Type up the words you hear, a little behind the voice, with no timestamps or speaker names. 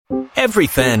Every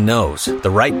fan knows the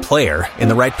right player in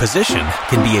the right position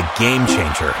can be a game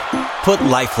changer. Put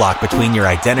LifeLock between your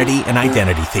identity and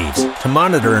identity thieves to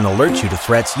monitor and alert you to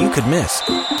threats you could miss.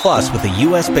 Plus, with a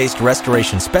U.S.-based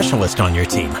restoration specialist on your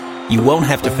team, you won't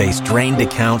have to face drained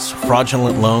accounts,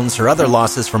 fraudulent loans, or other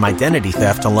losses from identity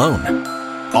theft alone.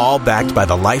 All backed by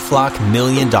the LifeLock $1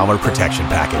 Million Protection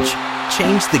Package.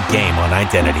 Change the game on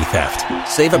identity theft.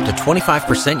 Save up to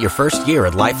 25% your first year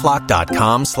at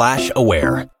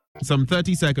LifeLock.com/aware. Some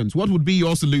 30 seconds. What would be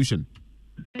your solution?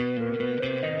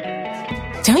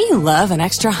 Don't you love an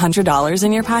extra $100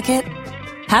 in your pocket?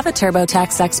 Have a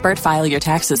TurboTax expert file your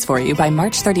taxes for you by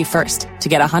March 31st to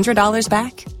get $100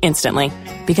 back instantly.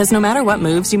 Because no matter what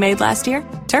moves you made last year,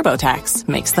 TurboTax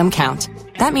makes them count.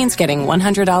 That means getting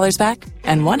 $100 back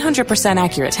and 100%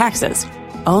 accurate taxes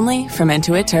only from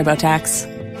Intuit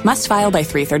TurboTax. Must file by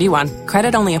 3/31.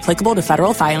 Credit only applicable to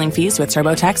federal filing fees with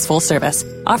TurboTax full service.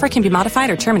 Offer can be modified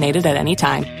or terminated at any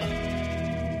time.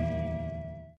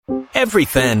 Every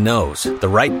fan knows the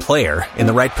right player in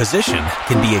the right position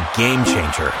can be a game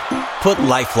changer. Put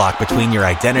LifeLock between your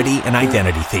identity and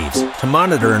identity thieves to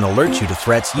monitor and alert you to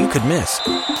threats you could miss.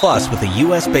 Plus, with a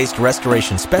U.S.-based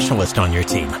restoration specialist on your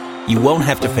team, you won't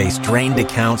have to face drained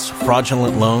accounts,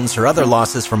 fraudulent loans, or other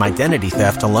losses from identity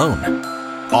theft alone.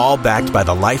 All backed by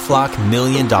the LifeLock $1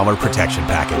 Million Protection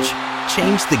Package.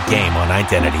 Change the game on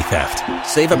identity theft.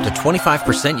 Save up to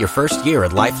 25% your first year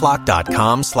at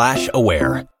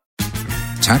LifeLock.com/aware.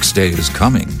 Tax day is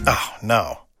coming. Oh,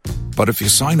 no. But if you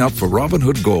sign up for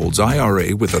Robinhood Gold's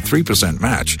IRA with a 3%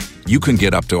 match, you can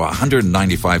get up to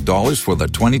 $195 for the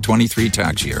 2023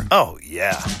 tax year. Oh,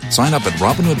 yeah. Sign up at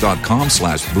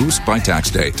Robinhood.com/boost by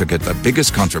tax day to get the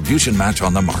biggest contribution match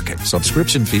on the market.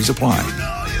 Subscription fees apply.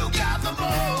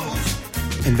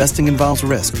 Investing involves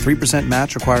risk. 3%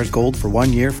 match requires gold for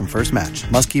 1 year from first match.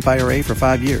 Must keep IRA for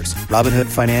 5 years. Robinhood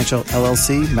Financial,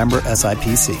 LLC, member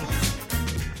SIPC.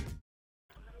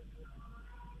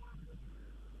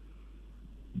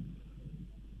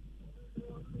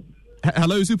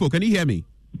 Hello, Supo. Can you hear me?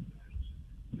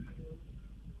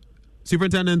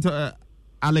 Superintendent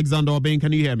Alexander Obeng,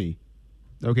 can you hear me?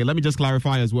 Okay, let me just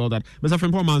clarify as well that Mr.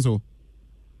 Frimpong Manso.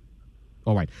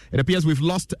 All right. It appears we've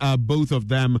lost both of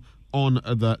them on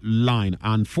the line.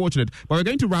 Unfortunate. But we're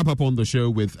going to wrap up on the show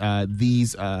with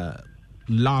these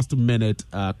last-minute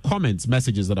comments,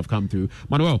 messages that have come through.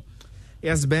 Manuel.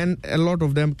 Yes, Ben, a lot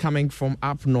of them coming from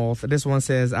up north. This one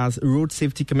says, as Road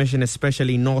Safety Commission,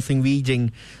 especially Northern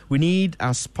Region, we need,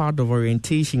 as part of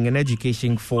orientation and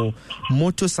education for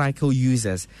motorcycle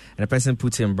users, and a person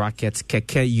puts in brackets,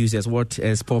 keke users, what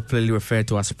is popularly referred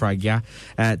to as pragya,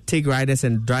 take riders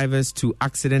and drivers to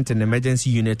accident and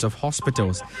emergency units of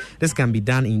hospitals. This can be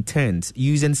done in turns,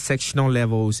 using sectional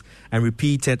levels and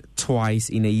repeated twice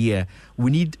in a year. We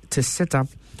need to set up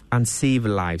and save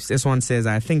lives. This one says,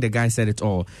 I think the guy said it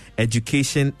all.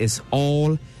 Education is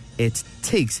all it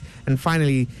takes. And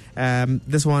finally,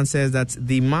 this one says that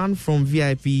the man from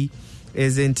VIP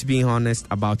isn't being honest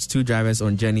about 2 drivers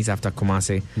on journeys after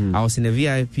Kumasi. I was in a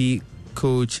VIP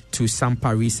coach to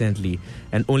Sampa recently,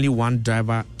 and only 1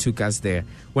 driver took us there.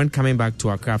 When coming back to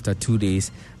Accra after 2 days,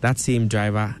 that same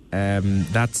driver,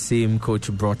 that same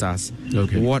coach brought us.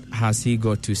 Okay. What has he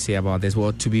got to say about this?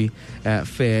 Well, to be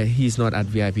fair, he's not at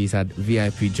VIP, he's at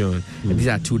VIP Joan. And these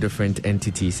are 2 different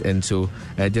entities, and so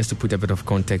just to put a bit of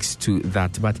context to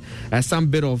that. But some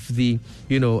bit of the,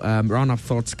 round of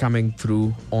thoughts coming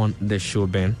through on the show,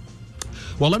 Ben.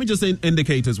 Well, let me just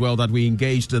indicate as well that we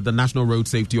engaged the National Road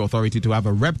Safety Authority to have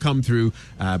a rep come through,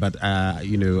 but at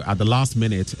the last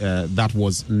minute, that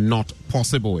was not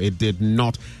possible. It did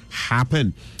not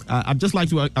happen. I'd just like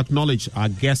to acknowledge our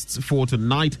guests for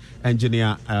tonight,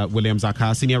 Engineer William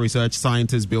Zakar, Senior Research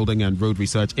Scientist, Building and Road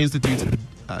Research Institute,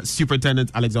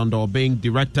 Superintendent Alexander Obeng,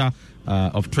 Director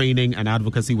of Training and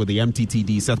Advocacy with the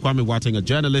MTTD, Seth Kwame Watting, a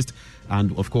journalist,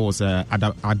 and of course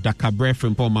Adakabre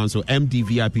Frimpong Manso, MD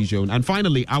VIP Zone, and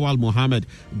finally Awal Mohammed,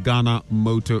 Ghana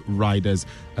Motor Riders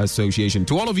Association.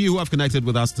 To all of you who have connected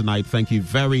with us tonight, thank you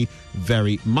very,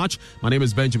 very much. My name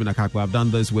is Benjamin Akakwa. I've done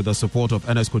this with the support of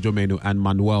Ernest Kojomenu and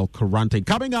Manuel Karante.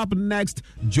 Coming up next,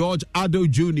 George Addo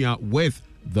Jr. with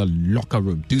The Locker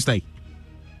Room. Do stay.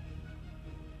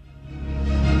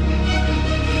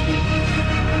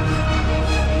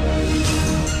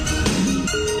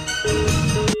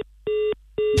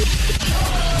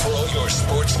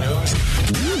 Sports news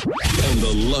and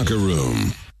The Locker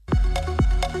Room.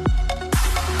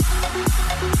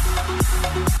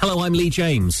 Hello, I'm Lee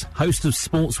James, host of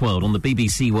Sports World on the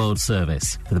BBC World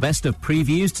Service. For the best of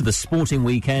previews to the sporting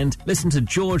weekend, listen to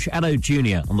George Addo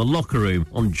Jr. on The Locker Room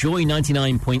on Joy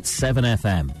 99.7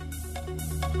 FM.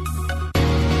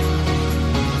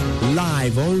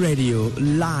 Live on radio,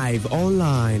 live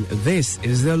online. This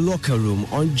is The Locker Room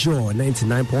on Joy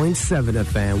 99.7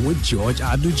 FM with George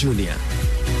Adu Jr.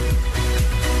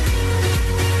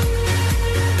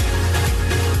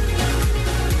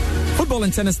 Football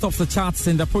and tennis tops the charts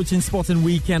in the approaching sporting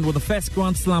weekend with the first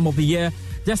Grand Slam of the year.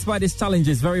 Despite its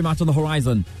challenges very much on the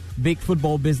horizon, big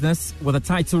football business with the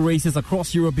title races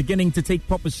across Europe beginning to take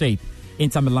proper shape.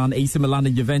 Inter Milan, AC Milan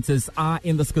and Juventus are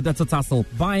in the Scudetto tussle.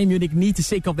 Bayern Munich need to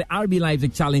shake off the RB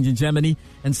Leipzig challenge in Germany.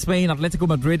 In Spain, Atletico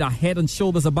Madrid are head and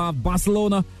shoulders above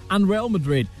Barcelona and Real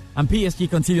Madrid. And PSG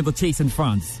continue the chase in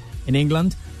France. In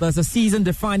England, there's a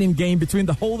season-defining game between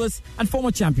the holders and former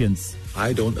champions.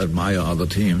 I don't admire other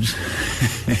teams.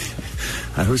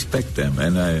 I respect them,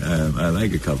 and I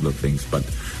like a couple of things, but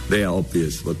they are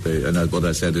obvious. What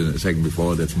I said in a second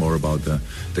before, that's more about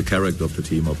the character of the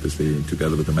team, obviously,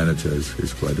 together with the manager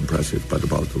is quite impressive, but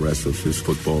about the rest of this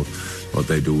football, what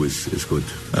they do is good.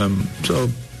 So,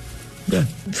 yeah.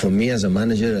 For me as a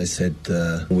manager, I said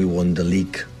we won the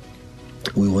league.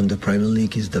 We won the Premier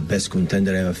League. Is the best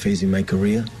contender I ever faced in my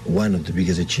career. One of the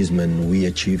biggest achievements we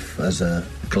achieved as a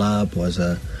club, as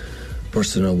a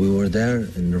personal, we were there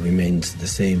and remains the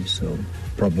same. So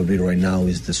probably right now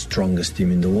is the strongest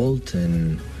team in the world,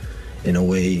 and in a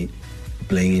way,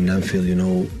 playing in Anfield, you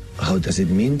know how does it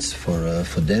means for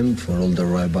them, for all the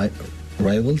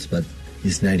rivals. But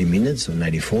it's 90 minutes or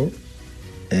 94,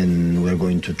 and we're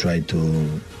going to try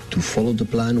to follow the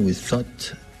plan we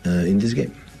thought in this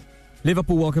game.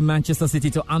 Liverpool welcome Manchester City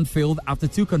to Anfield after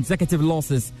 2 consecutive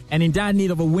losses and in dire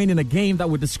need of a win in a game that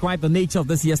would describe the nature of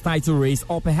this year's title race,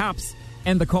 or perhaps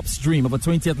end the Cop's dream of a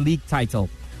 20th league title.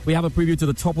 We have a preview to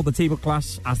the top of the table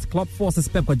clash as club forces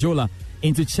Pep Guardiola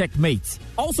into checkmate.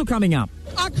 Also coming up,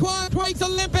 Aqua Praise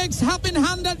Olympics have been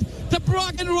handed the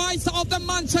bragging rights of the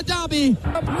Manchester Derby. A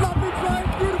lovely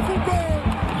drive, beautiful goal,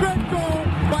 great goal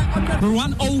by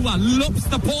run over, loops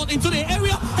the ball into the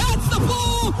area, heads the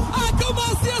ball, and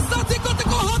Kumasi Asante got to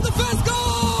go home the first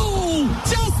goal.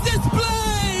 Justice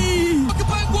play.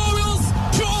 Occupying Warriors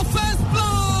draw first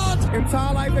blood.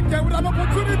 Entire life again with an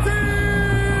opportunity.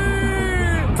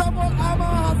 Tamil Ama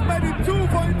has made it 2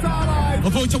 for Entire life.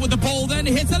 Avocha with the ball, then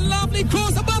hits a lovely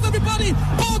cross above everybody.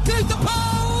 Ball clears the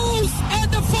post,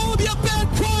 and the phobia band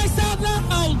cries out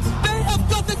loud. They have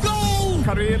got the goal.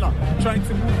 Karela trying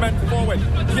to move men forward.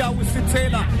 Here we see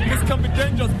Taylor. This can be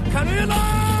dangerous. Karela!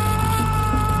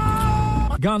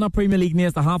 Ghana Premier League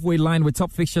nears the halfway line with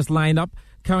top fixtures lined up.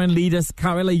 Current leaders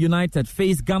Karela United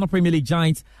face Ghana Premier League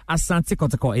giants Asante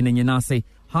Kotoko in Enyinase.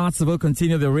 Hearts will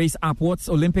continue the race upwards.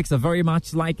 Olympics are very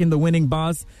much like in the winning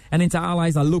bars, and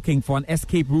Inter-Allies are looking for an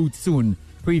escape route soon.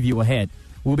 Preview ahead.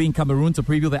 We'll be in Cameroon to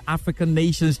preview the African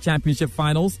Nations Championship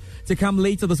finals to come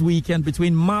later this weekend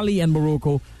between Mali and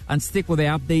Morocco, and stick with the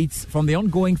updates from the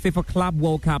ongoing FIFA Club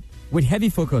World Cup with heavy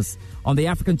focus on the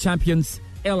African champions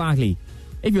El Ahly.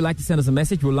 If you'd like to send us a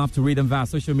message, we'd love to read them via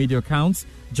social media accounts.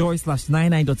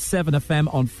 Joy/99.7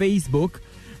 FM on Facebook,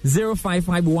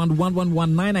 0551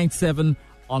 111 997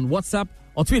 on WhatsApp,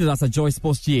 or tweet at us at Joy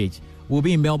Sports GH. We'll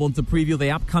be in Melbourne to preview the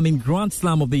upcoming Grand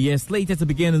Slam of the year, slated to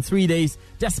begin in 3 days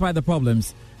despite the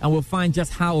problems. And we'll find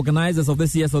just how organizers of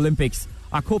this year's Olympics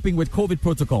are coping with COVID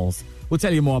protocols. We'll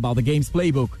tell you more about the game's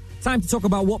playbook. Time to talk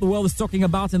about what the world is talking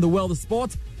about in the world of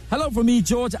sport. Hello from me,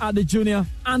 George Adu Jr.,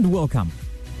 and welcome.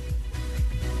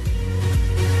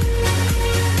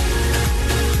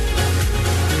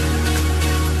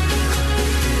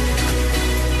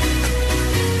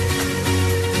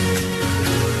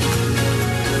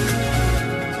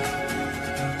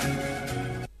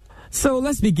 So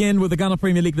let's begin with the Ghana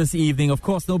Premier League this evening. Of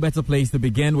course, no better place to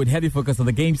begin with heavy focus on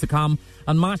the games to come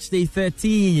on March Day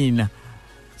 13.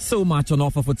 So much on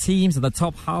offer for teams in the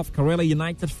top half. Karela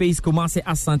United face Kumasi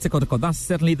Asante Kotoko. That's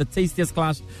certainly the tastiest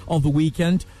clash of the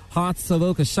weekend. Hearts,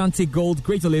 Seville, Ashanti Gold,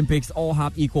 Great Olympics all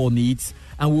have equal needs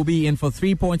and will be in for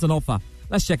 3 points on offer.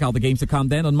 Let's check out the games to come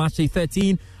then on March Day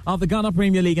 13 of the Ghana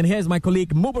Premier League. And here's my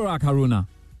colleague Mubarak Haruna.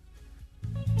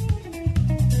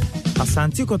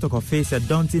 Asante Kotoko face a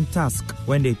daunting task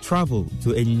when they travel to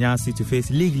Enyinase to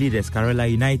face league leaders Karela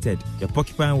United. The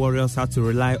Porcupine Warriors had to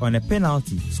rely on a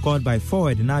penalty scored by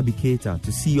forward Nabi Keita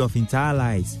to see off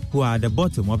Inter-Allies, who are at the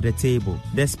bottom of the table.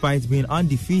 Despite being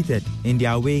undefeated in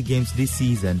their away games this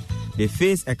season, they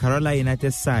face a Karela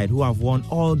United side who have won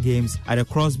all games at the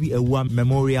Crosby Ewam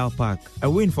Memorial Park. A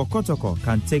win for Kotoko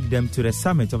can take them to the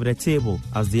summit of the table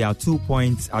as they are 2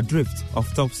 points adrift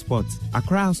of top spot.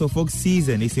 Accra House of Oak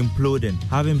season is imploding,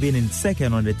 having been in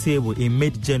second on the table in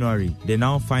mid-January. They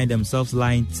now find themselves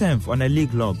lying 10th on a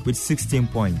league log with 16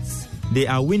 points. They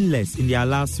are winless in their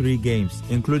last 3 games,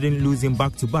 including losing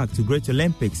back-to-back to Great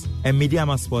Olympics and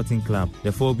Midiama Sporting Club.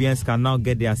 The Phobians can now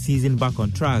get their season back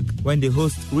on track when they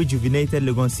host rejuvenated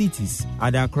Legon Cities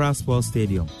at the Accra Sports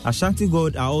Stadium. Ashanti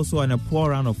Gold are also on a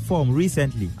poor run of form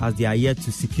recently, as they are yet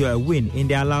to secure a win in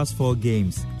their last 4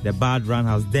 games. The bad run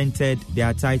has dented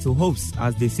their title hopes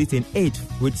as they sit in 8th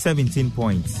with 17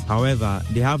 points. However,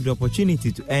 they have the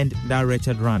opportunity to end that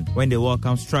wretched run when they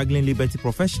welcome struggling Liberty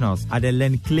Professionals at the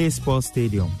Len Clay Sports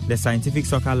Stadium. The Scientific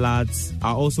Soccer lads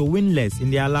are also winless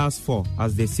in their last 4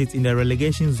 as they sit in the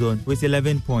relegation zone with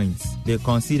 11 points. They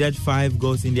conceded 5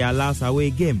 goals in their last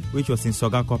away game, which was in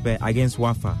Sogakope against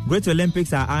Wafa. Great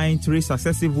Olympics are eyeing 3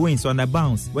 successive wins on the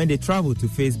bounce when they travel to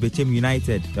face Bechem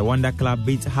United. The Wonder Club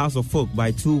beat House of Folk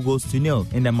by 2-0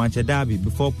 in the Manchester Derby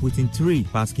before putting 3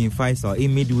 past King Faisal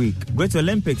in midweek. Great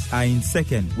Olympics are in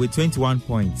 2nd with 21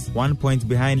 points, 1 point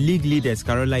behind league leaders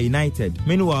Karola United.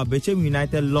 Meanwhile, Bechem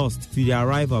United lost to their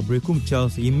rival Brecum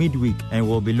Chelsea in midweek and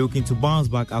will be looking to bounce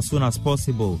back as soon as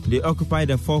possible. They occupy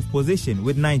the 4th position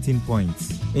with 19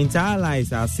 points. Inter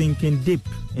Allies are sinking deep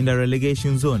in the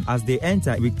relegation zone as they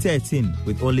enter week 13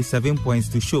 with only 7 points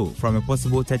to show from a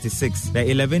possible 36. The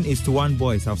 11-1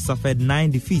 boys have suffered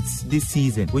 9 defeats this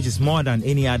season, which is more than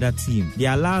any other team.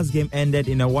 Their last game ended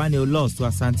in a 1-0 loss to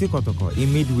Asante Kotoko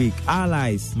in midweek.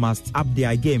 Allies must up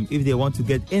their game if they want to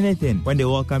get anything when they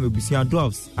welcome Ebusua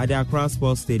Dwarfs at the Accra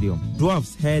Sports Stadium.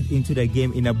 Dwarfs head into the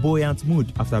game in a buoyant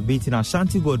mood after beating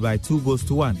Ashanti Gold by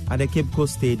 2-1 at the Cape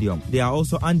Coast Stadium. They are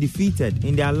also undefeated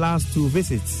in their last 2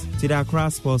 visits to the Accra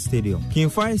Sports Stadium. King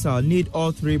Faisal need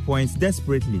all 3 points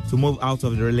desperately to move out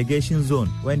of the relegation zone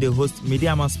when they host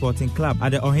Midiama Sporting Club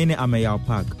at the Ohene Ameyao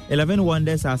Park. 11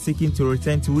 Wonders are seeking to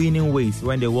return to winning ways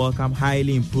when they welcome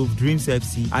highly improved Dreams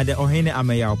FC at the Ohene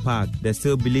Ameyao Park. The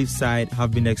Still Believe side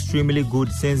have been extremely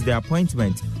good since the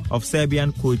appointment of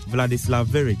Serbian coach Vladislav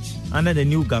Veric. Under the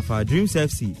new gaffer, Dreams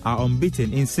FC are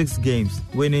unbeaten in 6 games,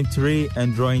 winning 3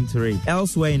 and drawing 3.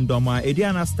 Elsewhere in Doma,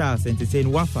 Ediana Stars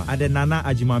entertain Wafa at the Nana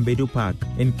Ajimambedu Park.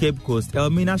 In Cape Coast,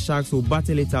 Elmina Sharks will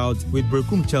battle it out with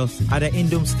Brecum Chelsea at the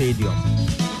Indom Stadium.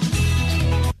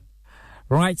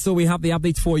 Right, so we have the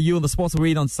updates for you on the Sports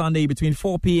Read on Sunday between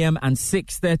 4 p.m. and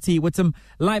 6:30 with some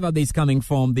live updates coming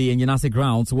from the Enyinase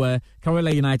grounds where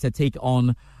Karola United take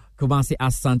on Kumasi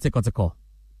Asante Kotoko.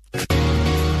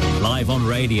 Live on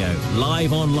radio,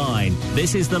 live online,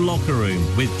 this is The Locker Room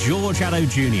with George Addo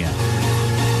Jr.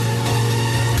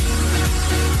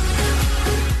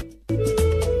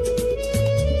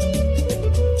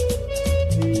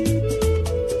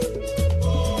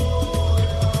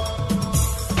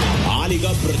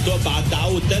 بعد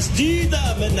تعود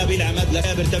تسديده من نبيل عماد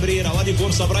لابر تمريره وادي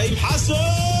فرصه ابراهيم حسن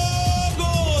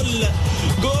جول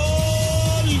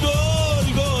جول جول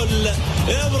جول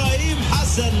ابراهيم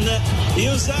حسن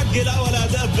يسجل اول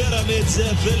اهداف بيراميدز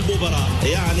في المباراه.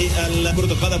 يعني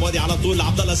كره القدم وادي على طول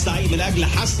لعبد الله السعيد من اجل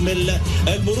حسم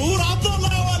المرور. عبد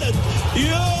الله يا ولد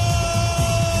يا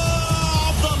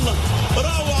عبد الله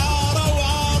روعه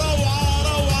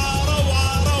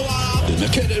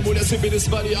المكان المناسب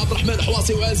بالنسبه لي عبد الرحمن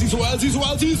حواصي وعزيز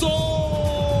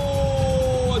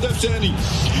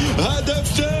هدف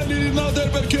ثاني لناظر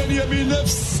بركانية من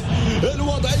نفس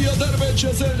الوضعية. ضربة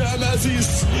جزاء نعم عزيز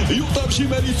يقطب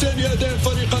شمالي ثاني أداء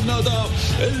فريق النهضة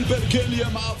البركانية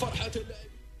مع فرحة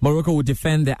Morocco will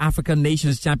defend the African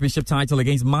Nations Championship title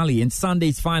against Mali in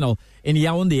Sunday's final in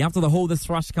Yaoundé after the holders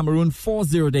thrashed Cameroon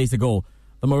 4-0 days ago.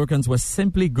 The Moroccans were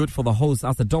simply good for the hosts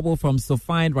as the double from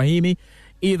Sofiane Rahimi,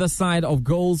 either side of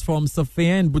goals from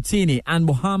Sofiane Boutini and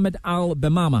Mohamed Al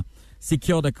Bemama,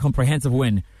 secured a comprehensive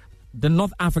win. The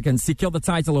North Africans secured the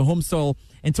title on home soil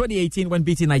in 2018 when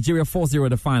beating Nigeria 4-0 in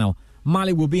the final.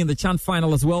 Mali will be in the Chan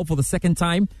final as well for the second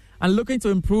time and looking to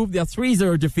improve their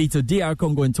 3-0 defeat to DR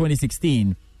Congo in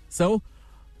 2016. So,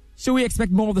 should we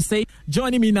expect more of the same?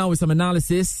 Joining me now with some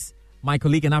analysis, my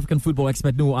colleague and African football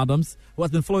expert Nuhu Adams, who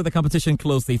has been following the competition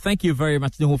closely. Thank you very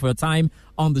much, Nuhu, for your time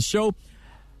on the show.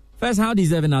 First, how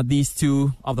deserving are these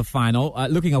two of the final?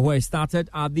 Looking at where it started,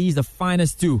 are these the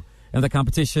finest two in the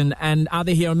competition, and are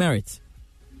they here on merit?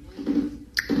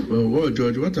 Well,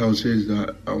 George, what I would say is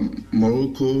that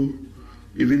Morocco,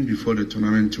 even before the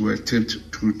tournament, were tipped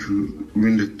to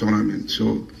win the tournament.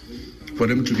 So, for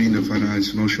them to be in the final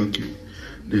is not shocking.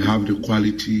 They have the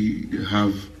quality, they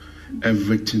have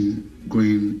everything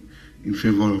going in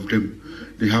favor of them.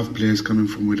 They have players coming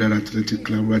from Wydad Athletic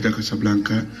Club, Raja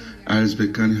Casablanca, AS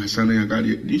Berkane, Hassania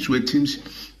Agadir. These were teams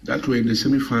that were in the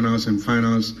semi-finals and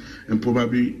finals and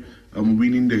probably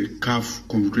winning the CAF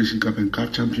Confederation Cup and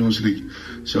CAF Champions League.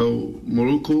 So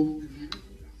Morocco,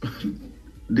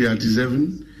 they are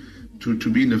deserving to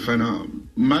be in the final.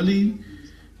 Mali,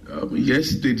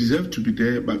 Yes, they deserve to be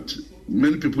there, but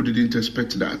many people didn't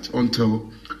expect that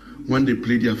until when they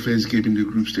played their first game in the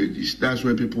group stages. That's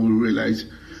where people will realize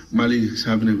Mali is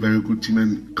having a very good team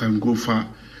and can go far.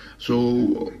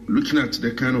 So looking at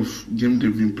the kind of game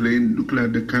they've been playing, looking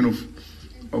at the kind of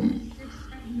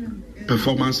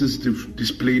performances they've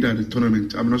displayed at the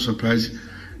tournament, I'm not surprised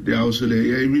they are also there.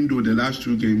 Even though the last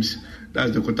two games,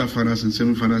 that's the quarterfinals and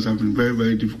semi-finals, have been very,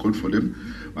 very difficult for them.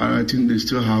 I think they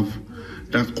still have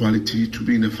that quality to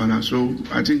be in the final. So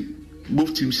I think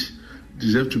both teams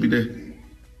deserve to be there.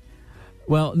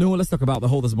 Well, no, let's talk about the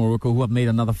holders, Morocco, who have made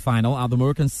another final. Are the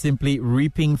Moroccans simply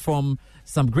reaping from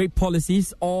some great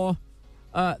policies, or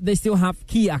they still have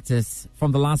key actors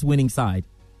from the last winning side?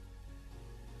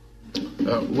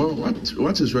 Well,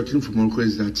 what is working for Morocco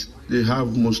is that they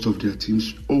have most of their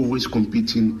teams always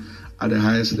competing at the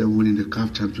highest level in the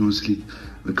CAF Champions League,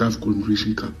 the CAF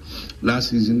Confederation Cup. Last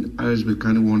season, RS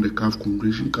Berkane won the CAF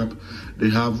Confederation Cup. They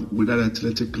have Wydad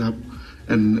Athletic Club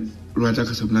and Raja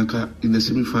Casablanca in the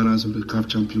semi-finals of the CAF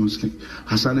Champions League.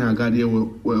 Hassan and Agadir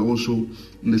were also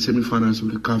in the semi-finals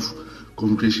of the CAF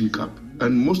Confederation Cup.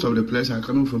 And most of the players are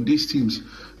coming from these teams.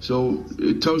 So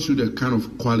it tells you the kind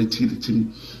of quality the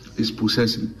team is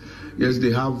possessing. Yes,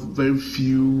 they have very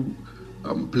few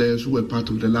players who were part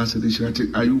of the last edition. I think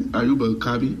Ayub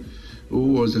El-Kabi,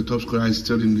 who was the top scorer, is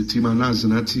still in the team. And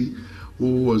Zanati,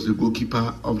 who was the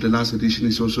goalkeeper of the last edition,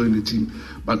 is also in the team.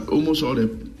 But almost all the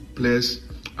players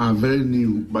are very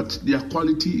new, but their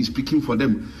quality is speaking for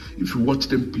them. If you watch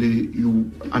them play,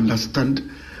 you understand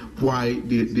why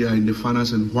they are in the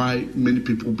finals and why many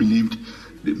people believed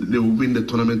they will win the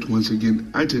tournament once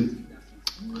again. I think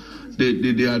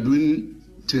they are doing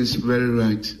things very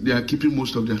right. They are keeping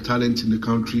most of their talent in the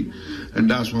country, and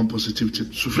that's one positive thing.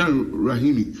 Soufiane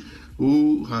Rahimi,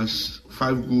 who has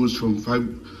 5 goals from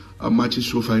 5 matches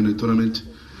so far in the tournament,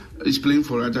 is playing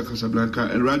for Raja Casablanca,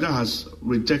 and Raja has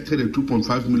rejected a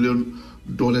 $2.5 million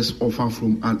offer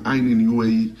from Al Ain in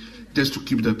UAE just to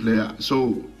keep the player.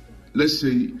 So let's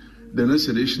say the next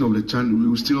edition of the CHAN, we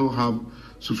will still have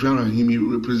Soufiane Rahimi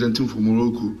representing for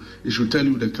Morocco. It should tell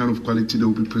you the kind of quality they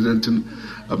will be presenting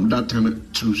that time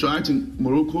too. So I think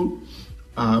Morocco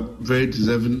are very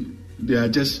deserving. They are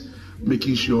just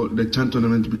making sure the CHAN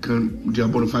tournament become their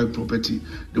bona fide property.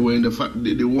 They were in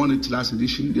they won it last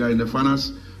edition. They are in the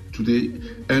finals today,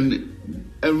 and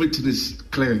everything is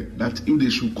clear that if they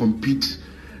should compete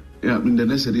in the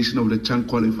next edition of the CHAN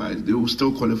qualifiers, they will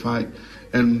still qualify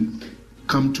and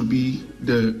come to be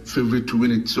the favorite to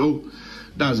win it. So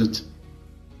that's it.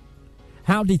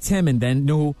 How determined then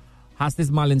has this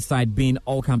Malian side been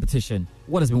all competition?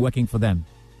 What has been working for them?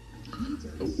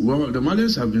 Well, the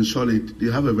Malians have been solid. They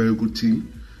have a very good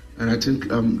team, and I think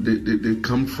they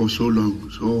come for so long.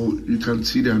 So you can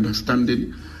see the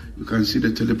understanding. You can see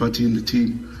the telepathy in the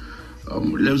team.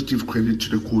 Let's give credit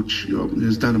to the coach. He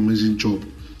has done an amazing job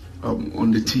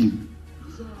on the team.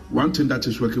 One thing that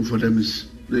is working for them is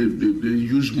they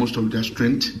use most of their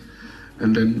strength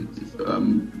and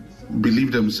then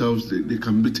believe themselves they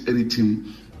can beat any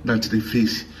team that they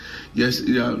face. Yes,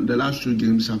 the last 2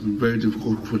 games have been very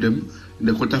difficult for them. In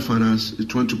the quarterfinals,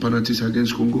 it went to penalties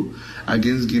against Congo.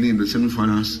 Against Guinea in the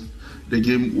semi-finals, the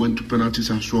game went to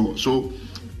penalties as well. So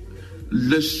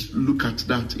let's look at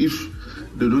that. If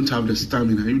they don't have the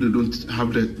stamina, if they don't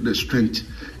have the strength,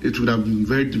 it would have been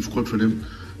very difficult for them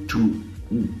to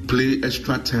play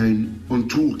extra time on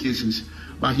 2 occasions.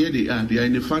 But here they are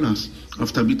in the finals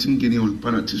after beating Guinea on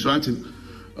penalties. So I think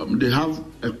they have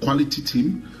a quality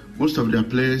team. Most of their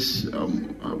players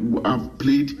have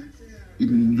played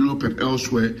in Europe and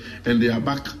elsewhere, and they are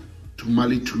back to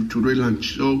Mali to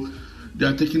relaunch. So they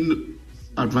are taking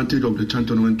advantage of the CHAN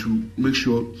tournament to make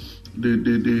sure they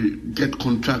get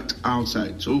contract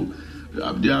outside. So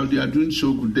they are doing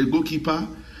so good. The goalkeeper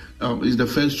is the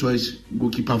first choice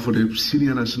goalkeeper for the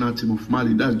senior national team of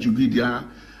Mali. That's Djibril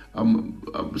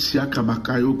Siaka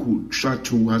Bakayoko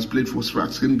Chatu has played for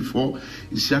Sfaxien before.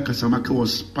 Isiaka Samake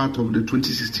was part of the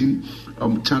 2016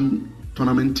 CHAN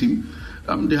tournament team.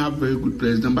 They have very good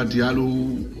players. Namba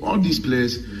Diallo, all these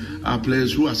players are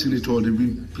players who are seen it all. They've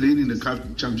been playing in the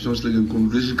CAF Champions League and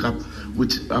Confederation Cup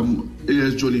with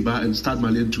AS Joliba and Stade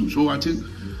Malien too. So I think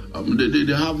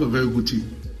they have a very good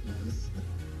team.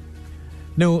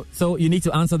 No, so you need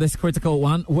to answer this critical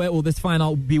one. Where will this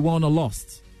final be won or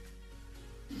lost?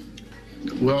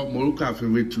 Well, Morocco have a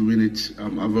way to win it.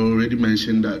 I've already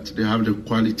mentioned that they have the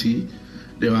quality.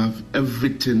 They have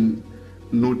everything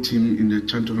no team in the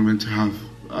CHAN tournament have.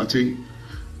 I think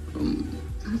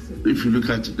if you look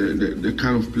at the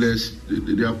kind of players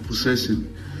they are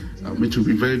possessing, it will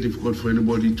be very difficult for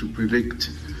anybody to predict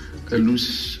a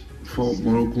lose for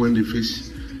Morocco when they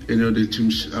face any other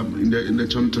teams in the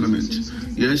tournament.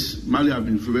 Yes, Mali have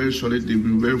been very solid. They've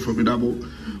been very formidable,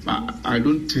 but I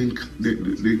don't think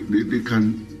they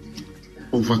can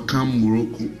overcome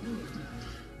Morocco.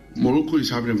 Morocco is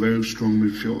having a very strong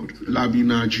midfield. Labi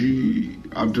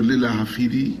Naji, Abdullah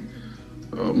Hafidi,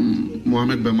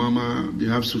 Mohamed Bamama, they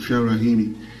have Soufiane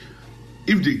Rahimi.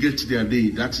 If they get their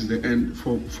day, that is the end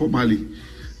for Mali.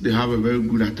 They have a very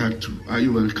good attack too.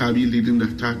 Ayub El-Kabi leading the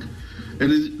attack.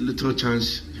 Any little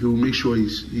chance, he will make sure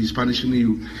he's punishing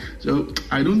you. So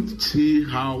I don't see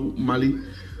how Mali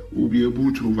will be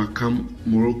able to overcome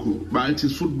Morocco. But it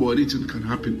is football, anything can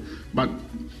happen. But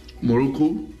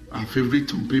Morocco are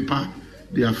favorite on paper.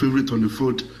 They are favorite on the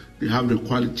field. They have the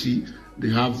quality. They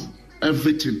have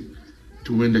everything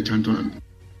to win the tournament.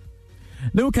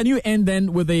 Now, can you end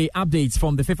then with the updates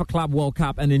from the FIFA Club World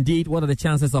Cup, and indeed, what are the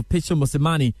chances of Pitcho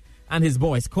Mosimane and his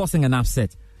boys causing an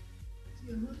upset?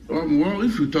 Well,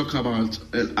 if you talk about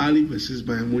El Ali versus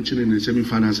Bayern Munich in the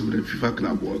semi-finals of the FIFA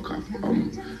Club World Cup,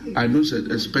 I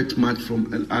don't expect much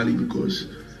from El Ali because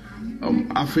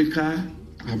Africa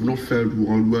have not fared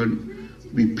well when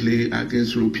we play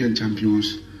against European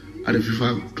champions at the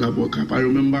FIFA Club World Cup. I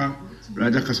remember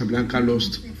Raja Casablanca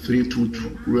lost 3-2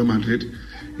 to Real Madrid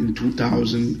in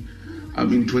 2000.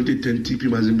 In 2010, TP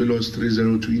Mazembe lost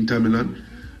 3-0 to Inter Milan.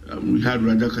 We had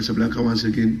Raja Casablanca once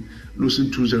again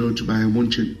losing 2-0 to Bayern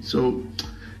Munich. So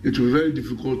it will be very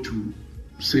difficult to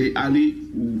say Ali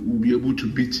will be able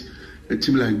to beat a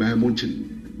team like Bayern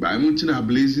Munich. Bayern Munich are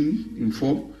blazing in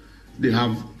form. They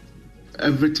have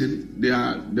everything. They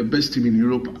are the best team in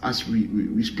Europe as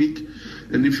we speak.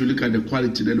 And if you look at the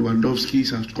quality, then Lewandowski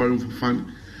is scoring for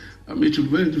fun. It will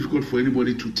be very difficult for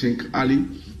anybody to think Ali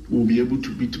will be able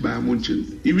to beat Bayern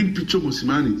Munich. Even Pitcho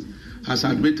Mosimane has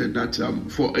admitted that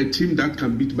for a team that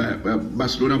can beat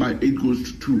Barcelona by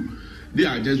 8-2, they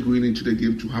are just going into the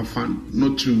game to have fun,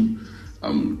 not to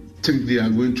think they are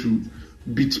going to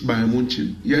beat Bayern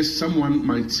Munich. Yes, someone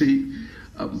might say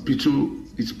Pitcho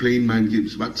is playing mind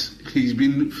games, but he's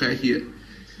been fair here.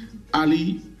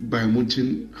 Ali, Bayern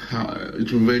Munich,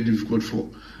 it will be very difficult for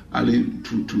Ali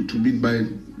to beat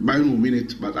Bayern. Bayern will win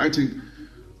it, but I think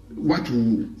what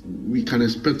we can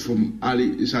expect from Ali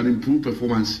is an improved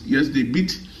performance. Yes, they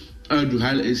beat Al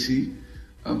Duhail AC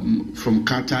from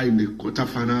Qatar in the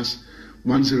quarterfinals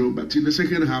 1-0, but in the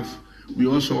second half, we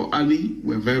also Ali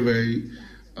were very, very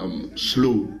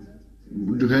slow.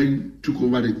 Duhail took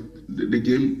over the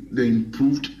game. They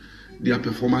improved their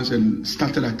performance and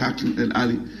started attacking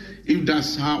Ali. If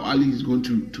that's how Ali is going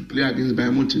to play against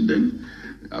Bayern Munich, then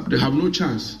they have no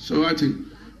chance. So I think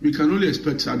we can only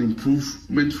expect an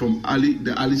improvement from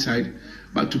the Ali side,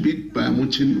 but to beat Bayern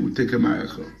Munich will take a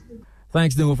miracle.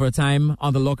 Thanks, Dungo, for a time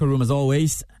on the locker room as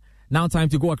always. Now time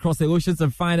to go across the oceans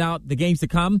and find out the games to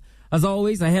come. As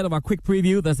always, ahead of our quick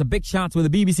preview, there's a big chat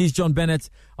with the BBC's John Bennett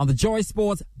on the Joy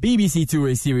Sports BBC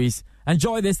Two-Race Series.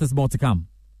 Enjoy this, there's more to come.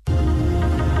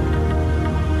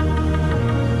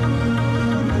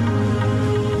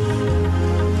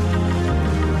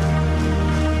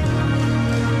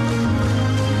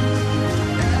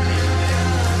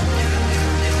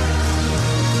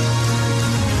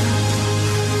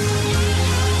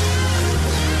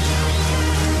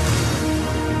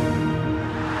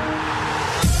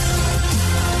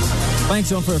 Thanks,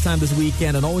 John, for your time this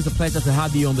weekend, and always a pleasure to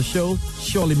have you on the show.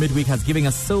 Surely midweek has given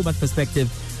us so much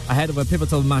perspective ahead of a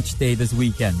pivotal match day this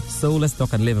weekend. So let's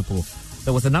talk at Liverpool.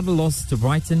 There was another loss to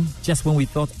Brighton just when we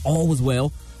thought all was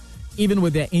well, even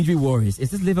with their injury worries. Is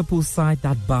this Liverpool side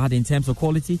that bad in terms of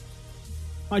quality?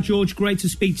 Hi, George. Great to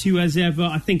speak to you as ever.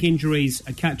 I think injuries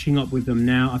are catching up with them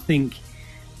now. I think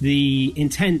the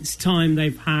intense time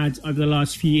they've had over the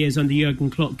last few years under Jurgen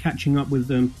Klopp catching up with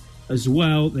them as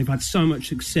well. They've had so much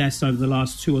success over the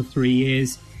last 2 or 3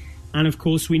 years. And of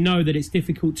course, we know that it's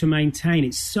difficult to maintain.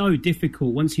 It's so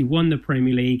difficult once you've won the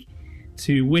Premier League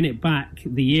to win it back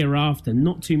the year after.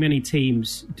 Not too many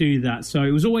teams do that. So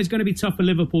it was always going to be tough for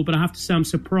Liverpool, but I have to say I'm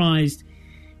surprised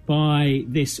by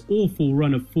this awful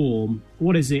run of form.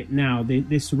 What is it now,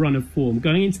 this run of form?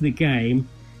 Going into the game,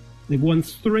 they've won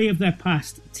 3 of their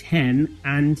past 10,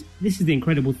 and this is the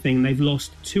incredible thing, they've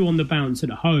lost 2 on the bounce at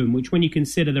home, which when you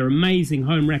consider their amazing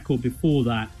home record before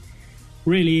that,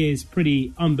 really is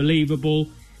pretty unbelievable.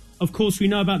 Of course, we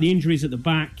know about the injuries at the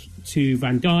back to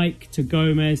Van Dijk, to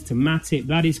Gomez, to Matip.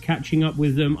 That is catching up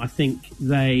with them. I think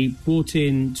they brought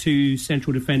in 2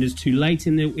 central defenders too late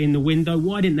in the window.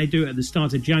 Why didn't they do it at the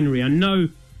start of January? I know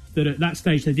that at that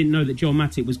stage they didn't know that Joel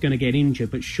Matip was going to get injured,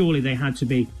 but surely they had to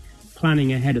be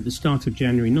planning ahead at the start of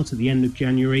January, not at the end of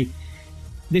January.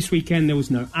 This weekend there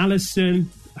was no Alisson.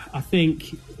 I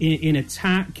think in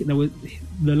attack there were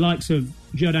the likes of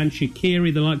Xherdan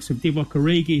Shaqiri, the likes of Divock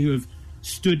Origi, who have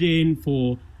stood in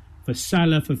for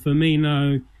Salah, for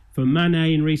Firmino, for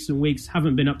Mane in recent weeks,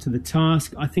 haven't been up to the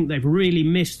task. I think they've really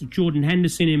missed Jordan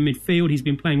Henderson in midfield. He's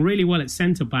been playing really well at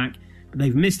centre-back, but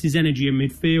they've missed his energy in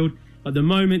midfield. At the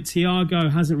moment,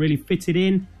 Thiago hasn't really fitted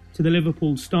in to the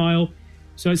Liverpool style.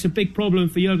 So it's a big problem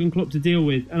for Jurgen Klopp to deal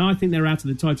with. And I think they're out of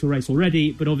the title race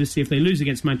already. But obviously, if they lose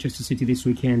against Manchester City this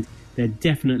weekend, they're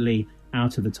definitely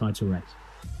out of the title race.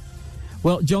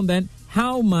 Well, John, then,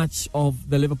 how much of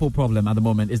the Liverpool problem at the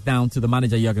moment is down to the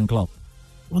manager, Jurgen Klopp?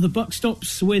 Well, the buck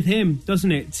stops with him,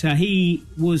 doesn't it? He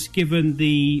was given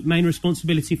the main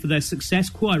responsibility for their success,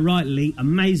 quite rightly.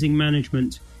 Amazing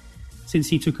management since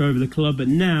he took over the club. But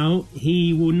now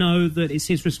he will know that it's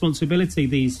his responsibility,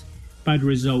 these bad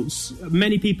results.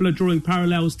 Many people are drawing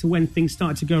parallels to when things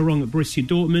started to go wrong at Borussia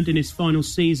Dortmund in his final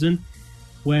season,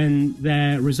 when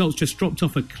their results just dropped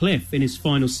off a cliff in his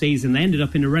final season. They ended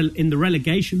up in the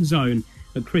relegation zone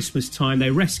at Christmas time. They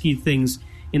rescued things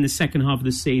in the second half of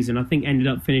the season. I think ended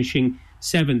up finishing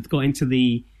 7th, got into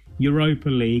the Europa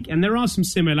League. And there are some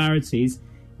similarities.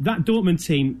 That Dortmund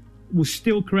team was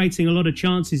still creating a lot of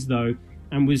chances, though,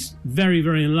 and was very,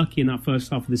 very unlucky in that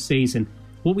first half of the season.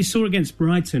 What we saw against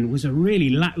Brighton was a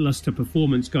really lacklustre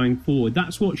performance going forward.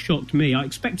 That's what shocked me. I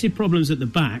expected problems at the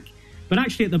back, but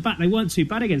actually at the back they weren't too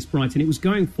bad against Brighton. It was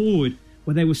going forward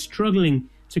where they were struggling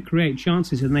to create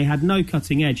chances and they had no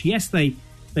cutting edge. Yes, they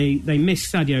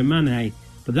missed Sadio Mane,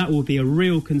 but that will be a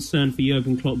real concern for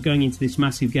Jurgen Klopp going into this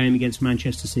massive game against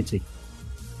Manchester City.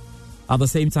 At the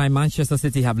same time, Manchester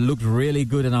City have looked really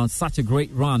good and on such a great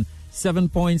run. 7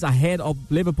 points ahead of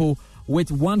Liverpool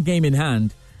with 1 game in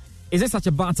hand. Is it such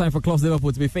a bad time for Klopp's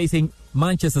Liverpool to be facing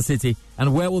Manchester City?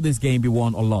 And where will this game be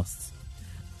won or lost?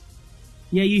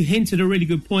 Yeah, you hinted a really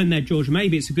good point there, George.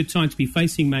 Maybe it's a good time to be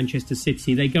facing Manchester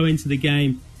City. They go into the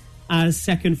game as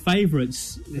second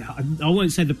favourites. I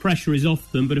won't say the pressure is off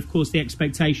them, but of course the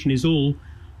expectation is all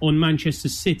on Manchester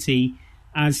City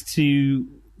as to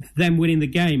them winning the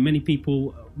game. Many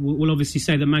people will obviously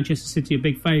say that Manchester City are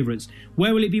big favourites.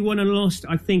 Where will it be won and lost?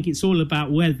 I think it's all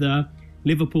about whether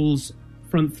Liverpool's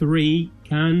front three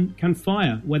can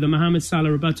fire, whether Mohamed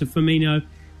Salah, Roberto Firmino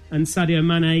and Sadio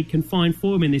Mane can find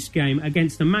form in this game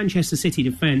against the Manchester City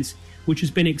defence, which has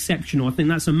been exceptional. I think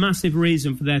that's a massive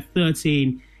reason for their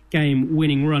 13-game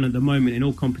winning run at the moment in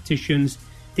all competitions.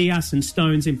 Diaz and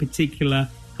Stones in particular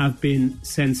have been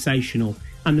sensational.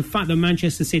 And the fact that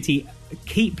Manchester City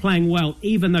keep playing well,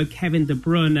 even though Kevin De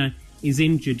Bruyne is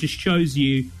injured, just shows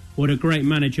you what a great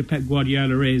manager Pep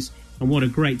Guardiola is and what a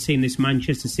great team this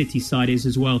Manchester City side is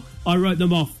as well. I wrote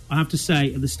them off, I have to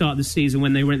say, at the start of the season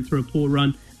when they went through a poor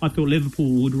run. I thought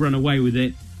Liverpool would run away with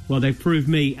it. Well, they've proved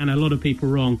me and a lot of people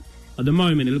wrong. At the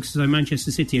moment, it looks as though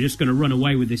Manchester City are just going to run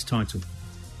away with this title.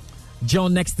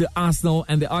 John, next to Arsenal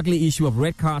and the ugly issue of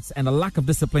red cards and the lack of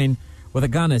discipline with the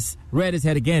Gunners, reared his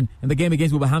head again in the game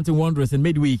against Wolverhampton Wanderers in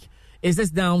midweek. Is this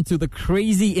down to the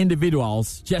crazy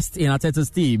individuals just in Arteta's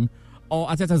team, or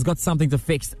Arteta's got something to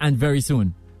fix and very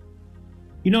soon?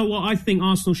 You know what? I think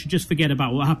Arsenal should just forget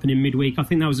about what happened in midweek. I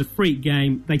think that was a freak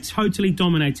game. They totally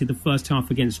dominated the first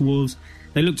half against Wolves.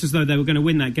 They looked as though they were going to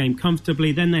win that game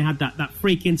comfortably. Then they had that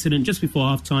freak incident just before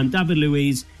half-time. David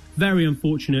Luiz, very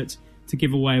unfortunate to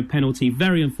give away a penalty.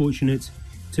 Very unfortunate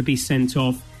to be sent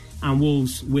off. And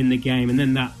Wolves win the game. And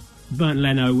then that burnt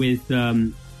Leno with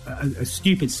a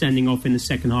stupid sending off in the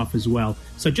second half as well.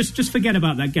 So just forget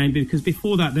about that game, because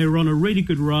before that they were on a really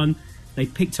good run. They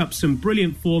picked up some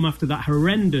brilliant form after that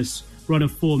horrendous run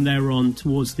of form they were on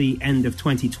towards the end of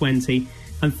 2020.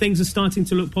 And things are starting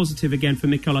to look positive again for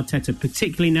Mikel Arteta,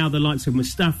 particularly now the likes of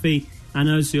Mustafi and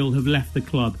Ozil have left the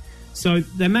club. So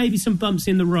there may be some bumps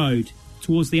in the road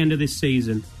towards the end of this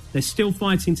season. They're still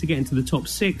fighting to get into the top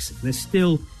 6. They're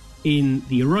still in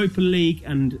the Europa League,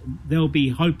 and they'll be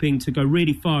hoping to go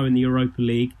really far in the Europa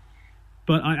League.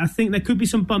 But I think there could be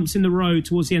some bumps in the road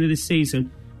towards the end of this season.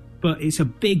 But it's a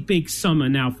big, big summer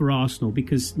now for Arsenal,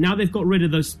 because now they've got rid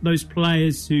of those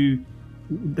players who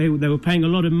they were paying a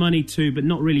lot of money to but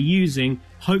not really using.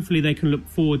 Hopefully they can look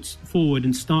forward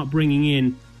and start bringing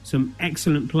in some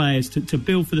excellent players to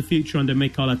build for the future under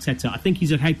Mikel Arteta. I think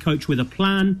he's a head coach with a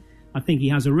plan. I think he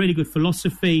has a really good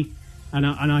philosophy. And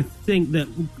I think that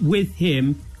with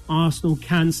him, Arsenal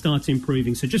can start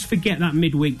improving. So just forget that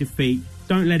midweek defeat.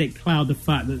 Don't let it cloud the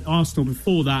fact that Arsenal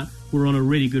before that were on a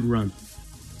really good run.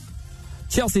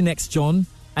 Chelsea next, John,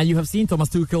 and you have seen Thomas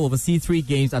Tuchel oversee 3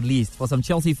 games at least. For some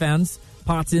Chelsea fans,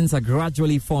 patterns are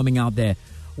gradually forming out there.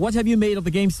 What have you made of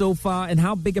the game so far, and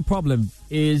how big a problem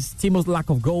is Timo's lack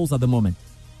of goals at the moment?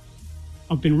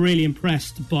 I've been really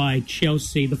impressed by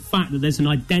Chelsea. The fact that there's an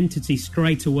identity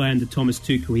straight away under Thomas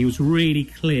Tuchel. He was really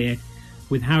clear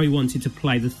with how he wanted to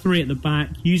play. The three at the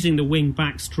back, using the wing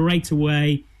back straight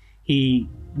away. He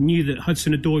knew that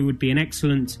Hudson-Odoi would be an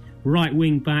excellent right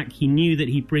wing back. He knew that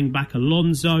he'd bring back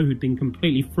Alonso, who'd been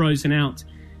completely frozen out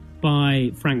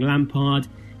by Frank Lampard.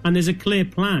 And there's a clear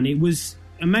plan. It was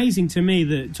amazing to me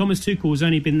that Thomas Tuchel has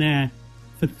only been there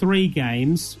for 3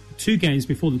 games, 2 games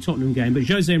before the Tottenham game, but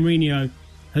Jose Mourinho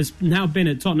has now been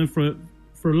at Tottenham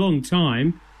for a long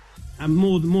time, and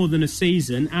more than a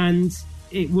season, and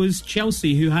it was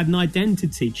Chelsea who had an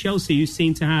identity. Chelsea who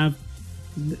seemed to have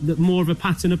more of a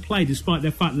pattern of play, despite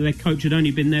the fact that their coach had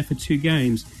only been there for 2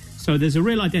 games. So there's a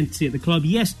real identity at the club.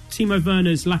 Yes, Timo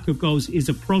Werner's lack of goals is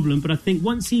a problem, but I think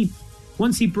once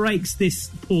he breaks this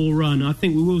poor run, I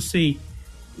think we will see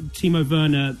Timo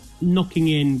Werner knocking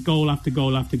in goal after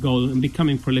goal after goal and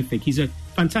becoming prolific. He's a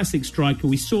fantastic striker.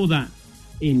 We saw that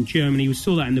in Germany. We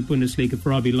saw that in the Bundesliga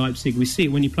for RB Leipzig. We see it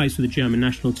when he plays for the German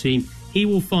national team. He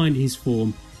will find his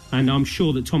form, and I'm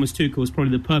sure that Thomas Tuchel is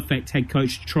probably the perfect head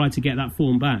coach to try to get that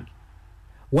form back.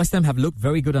 West Ham have looked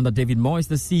very good under David Moyes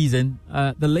this season.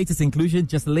 The latest inclusion,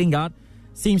 just Lingard,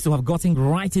 seems to have gotten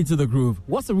right into the groove.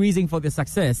 What's the reason for their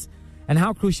success, and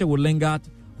how crucial would Lingard,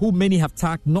 who many have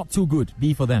tagged not too good,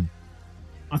 be for them?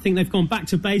 I think they've gone back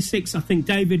to basics. I think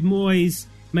David Moyes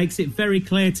makes it very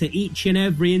clear to each and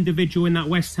every individual in that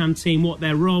West Ham team what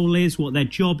their role is, what their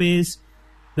job is.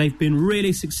 They've been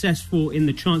really successful in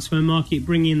the transfer market,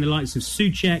 bringing in the likes of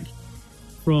Souček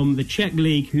from the Czech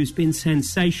League, who's been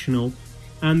sensational.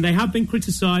 And they have been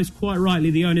criticised, quite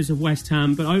rightly, the owners of West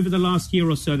Ham, but over the last year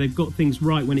or so, they've got things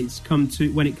right when it comes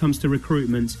to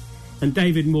recruitment. And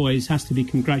David Moyes has to be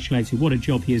congratulated. What a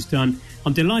job he has done.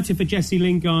 I'm delighted for Jesse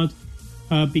Lingard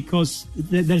because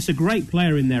there's a great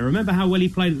player in there. Remember how well he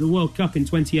played at the World Cup in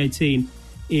 2018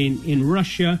 in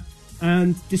Russia.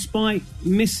 And despite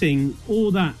missing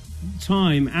all that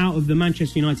time out of the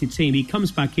Manchester United team, he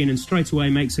comes back in and straight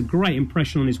away makes a great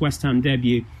impression on his West Ham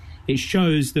debut. It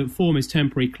shows that form is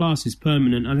temporary, class is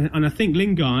permanent. And I think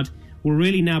Lingard will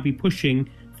really now be pushing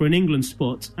for an England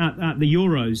spot at the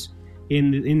Euros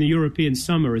in the European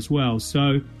summer as well.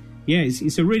 So, yeah,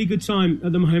 it's a really good time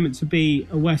at the moment to be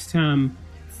a West Ham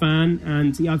fan.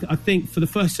 And I think for the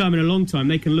first time in a long time,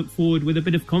 they can look forward with a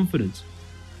bit of confidence.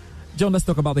 John, let's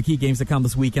talk about the key games that come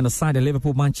this weekend. Aside the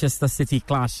Liverpool-Manchester City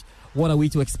clash, what are we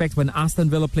to expect when Aston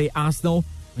Villa play Arsenal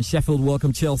and Sheffield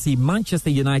welcome Chelsea, Manchester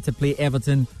United play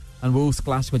Everton, and Wolves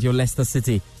clash with your Leicester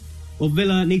City? Well,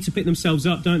 Villa need to pick themselves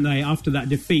up, don't they, after that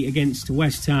defeat against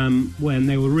West Ham when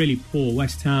they were really poor.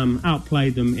 West Ham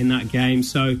outplayed them in that game.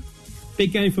 So,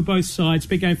 big game for both sides.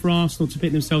 Big game for Arsenal to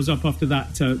pick themselves up after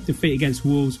that defeat against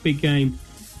Wolves. Big game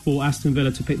for Aston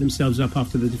Villa to pick themselves up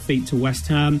after the defeat to West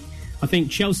Ham. I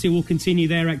think Chelsea will continue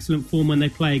their excellent form when they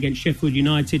play against Sheffield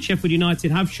United. Sheffield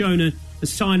United have shown a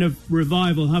sign of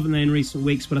revival, haven't they, in recent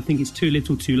weeks, but I think it's too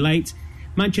little too late.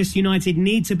 Manchester United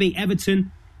need to beat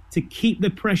Everton to keep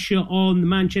the pressure on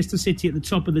Manchester City at the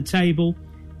top of the table.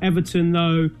 Everton,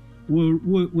 though,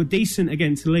 were decent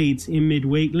against Leeds in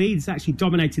midweek. Leeds actually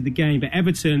dominated the game, but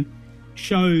Everton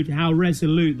showed how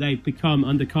resolute they've become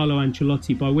under Carlo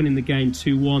Ancelotti by winning the game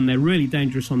 2-1. They're really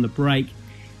dangerous on the break.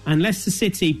 And Leicester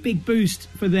City, big boost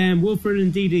for them.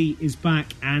 Wilfred Ndidi is back,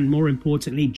 and more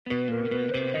importantly...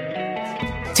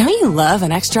 Don't you love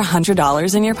an extra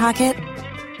 $100 in your pocket?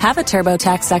 Have a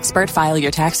TurboTax expert file your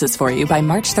taxes for you by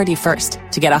March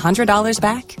 31st to get $100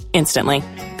 back instantly.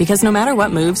 Because no matter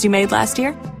what moves you made last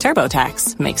year,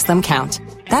 TurboTax makes them count.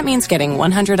 That means getting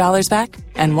 $100 back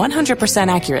and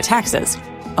 100% accurate taxes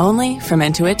only from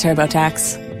Intuit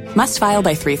TurboTax. Must file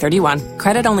by 3/31.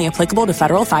 Credit only applicable to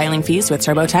federal filing fees with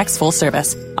TurboTax full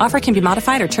service. Offer can be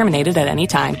modified or terminated at any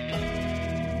time.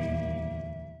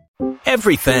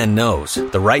 Every fan knows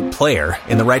the right player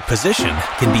in the right position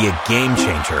can be a game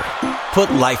changer. Put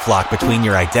LifeLock between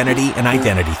your identity and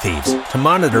identity thieves to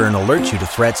monitor and alert you to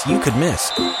threats you could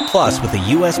miss. Plus, with a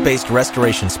U.S.-based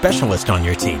restoration specialist on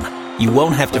your team, you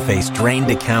won't have to face drained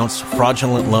accounts,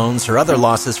 fraudulent loans, or other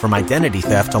losses from identity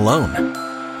theft alone.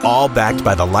 All backed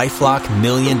by the LifeLock $1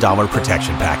 Million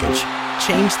Protection Package.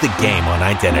 Change the game on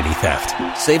identity theft.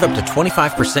 Save up to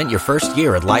 25% your first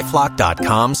year at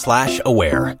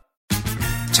LifeLock.com/aware.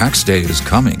 Tax day is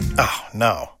coming. Oh,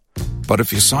 no. But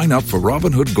if you sign up for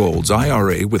Robinhood Gold's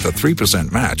IRA with a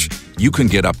 3% match, you can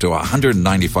get up to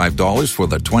 $195 for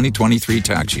the 2023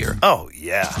 tax year. Oh,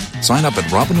 yeah. Sign up at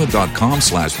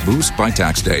Robinhood.com/boost by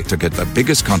tax day to get the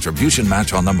biggest contribution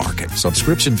match on the market.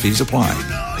 Subscription fees apply.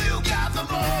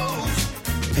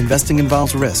 Investing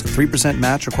involves risk. 3%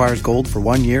 match requires gold for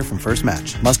 1 year from first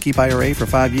match. Must keep IRA for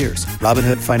 5 years.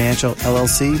 Robinhood Financial,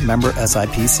 LLC, member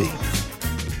SIPC.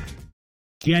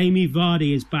 Jamie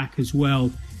Vardy is back as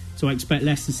well. So I expect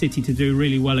Leicester City to do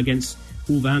really well against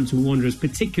Wolverhampton Wanderers,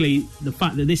 particularly the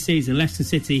fact that this season Leicester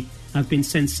City have been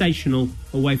sensational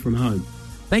away from home.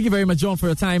 Thank you very much, John, for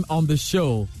your time on the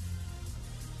show.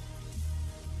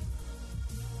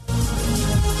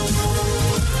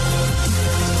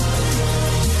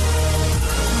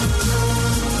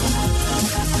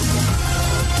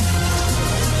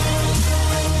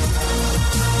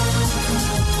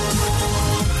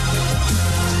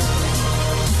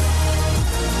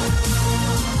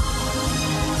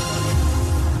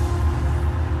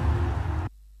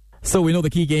 So we know the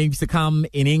key games to come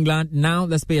in England. Now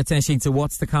let's pay attention to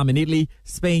what's to come in Italy,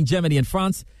 Spain, Germany and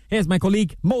France. Here's my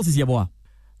colleague Moses Yeboah.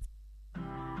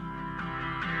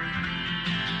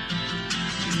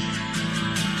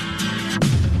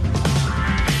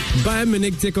 Bayern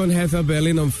Munich take on Hertha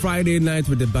Berlin on Friday night,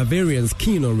 with the Bavarians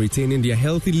keen on retaining their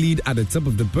healthy lead at the top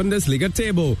of the Bundesliga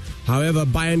table. However,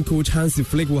 Bayern coach Hansi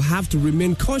Flick will have to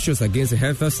remain cautious against the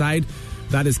Hertha side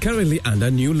that is currently under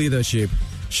new leadership.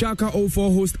 Schalke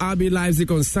 04 host RB Leipzig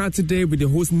on Saturday, with the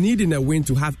host needing a win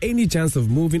to have any chance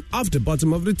of moving off the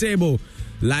bottom of the table.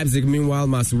 Leipzig, meanwhile,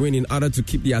 must win in order to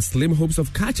keep their slim hopes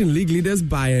of catching league leaders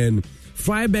Bayern.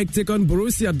 Freiburg take on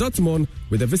Borussia Dortmund,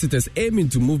 with the visitors aiming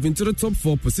to move into the top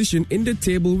 4 position in the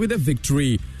table with a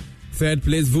victory. Third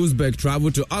place Wolfsburg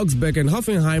travel to Augsburg, and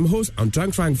Hoffenheim host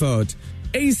Eintracht Frankfurt.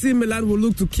 AC Milan will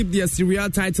look to keep their Serie A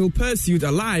title pursuit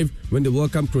alive when they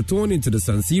welcome Crotone into the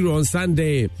San Siro on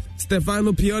Sunday.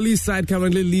 Stefano Pioli's side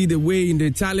currently lead the way in the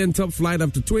Italian top flight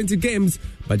after 20 games,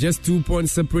 but just 2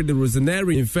 points separate the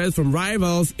Rossoneri in first from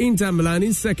rivals Inter Milan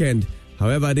in second.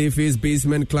 However, they face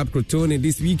basement club Crotone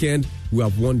this weekend, who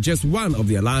have won just one of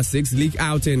their last 6 league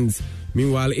outings.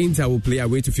 Meanwhile, Inter will play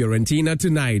away to Fiorentina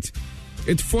tonight.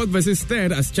 It's 4th versus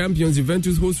 3rd as champions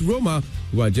Juventus host Roma,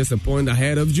 who are just a point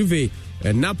ahead of Juve,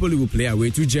 and Napoli will play away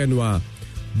to Genoa.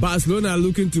 Barcelona are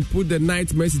looking to put the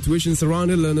nightmare situation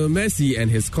surrounding Lionel Messi and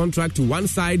his contract to one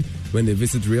side when they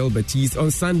visit Real Betis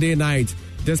on Sunday night.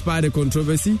 Despite the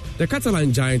controversy, the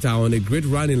Catalan giants are on a great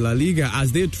run in La Liga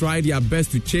as they try their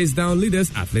best to chase down leaders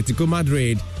Atletico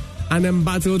Madrid. An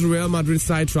embattled Real Madrid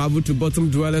side travel to bottom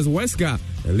dwellers Huesca,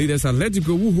 and leaders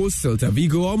Atletico will host Celta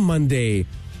Vigo on Monday.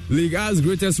 Ligue A's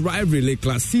greatest rivalry, Le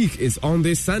Classique, is on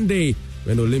this Sunday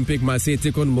when Olympique Marseille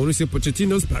take on Mauricio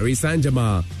Pochettino's Paris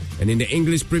Saint-Germain. And in the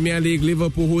English Premier League,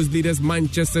 Liverpool host leaders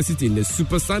Manchester City in the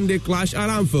Super Sunday clash at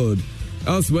Anfield.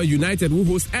 Elsewhere, United will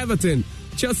host Everton,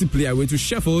 Chelsea play away to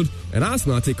Sheffield, and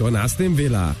Arsenal take on Aston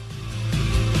Villa.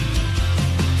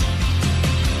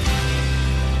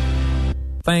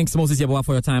 Thanks, Moses Yeboah,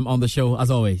 for your time on the show,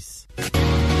 as always.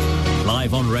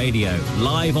 Live on radio,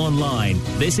 live online,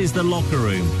 this is The Locker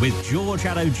Room with George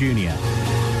Addo Jr.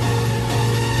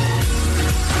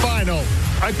 Final,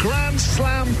 a Grand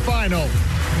Slam final.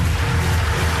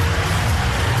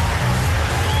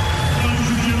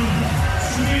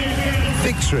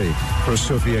 Victory for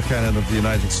Sophia Kenin of the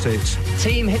United States.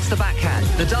 Team hits the backhand.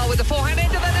 Nadal with the forehand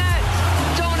into the net.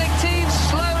 Dominic Thiem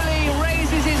slowly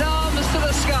raises his arms to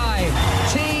the sky.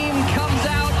 Thiem comes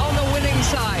out on the winning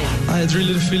side. I had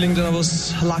really the feeling that I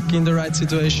was lucky in the right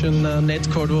situation. Net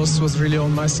court was really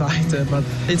on my side, but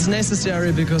it's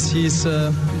necessary because he's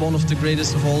one of the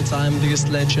greatest of all time, biggest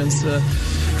legends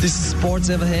this sport's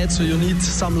ever had, so you need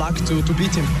some luck to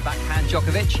beat him. Backhand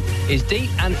Djokovic is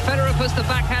deep, and Federer puts the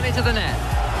backhand into the net.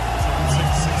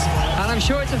 And I'm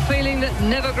sure it's a feeling that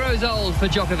never grows old for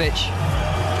Djokovic.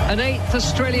 An 8th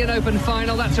Australian Open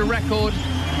final, that's a record.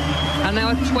 And now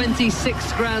a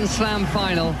 26th Grand Slam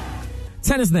final.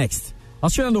 Tennis next.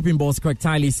 Australian Open boss Craig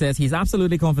Tiley says he's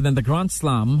absolutely confident the Grand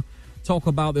Slam, talk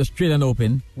about the Australian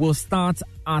Open, will start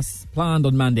as planned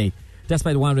on Monday,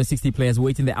 despite 160 players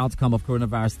waiting the outcome of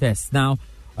coronavirus tests. Now,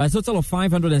 a total of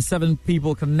 507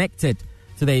 people connected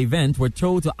to the event were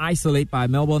told to isolate by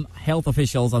Melbourne health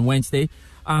officials on Wednesday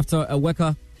after a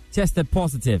worker tested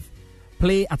positive.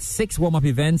 Play at 6 warm-up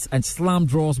events and slam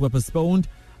draws were postponed.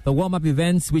 The warm-up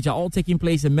events, which are all taking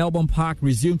place in Melbourne Park,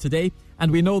 resumed today,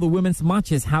 and we know the women's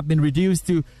matches have been reduced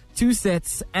to 2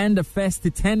 sets and a first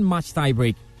to 10 match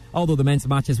tiebreak, although the men's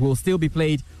matches will still be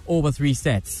played over 3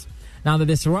 sets. Now, the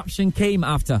disruption came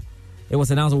after it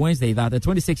was announced on Wednesday that a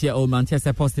 26-year-old man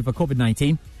tested positive for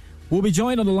COVID-19. We'll be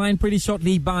joined on the line pretty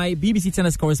shortly by BBC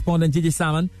tennis correspondent Gigi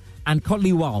Salmon and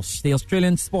Cotley Walsh, the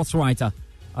Australian sports writer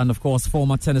and, of course,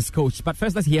 former tennis coach. But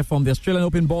first, let's hear from the Australian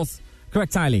Open boss, Craig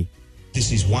Tiley.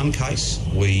 This is one case.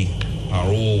 We are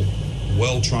all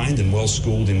well trained and well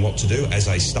schooled in what to do as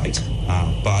a state,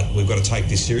 but we've got to take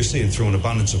this seriously, and through an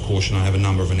abundance of caution I have a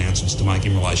number of announcements to make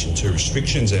in relation to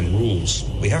restrictions and rules.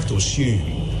 We have to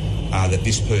assume that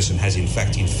this person has in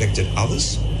fact infected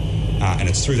others, and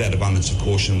it's through that abundance of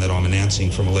caution that I'm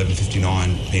announcing from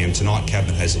 11:59pm tonight,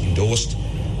 Cabinet has endorsed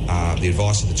the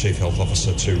advice of the Chief Health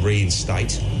Officer to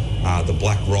reinstate the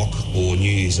Black Rock or New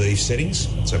Year's Eve settings,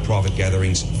 so private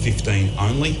gatherings 15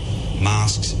 only,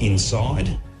 masks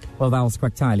inside. Well, that was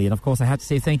correct, Tylee. And of course, I have to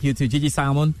say thank you to Gigi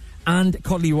Salmon and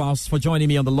Codley Rouse for joining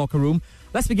me on the locker room.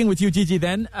 Let's begin with you, Gigi,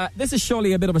 then. This is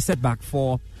surely a bit of a setback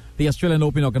for the Australian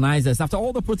Open organisers after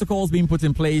all the protocols being put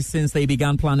in place since they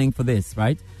began planning for this,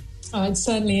 right? It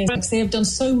certainly is. They have done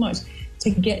so much to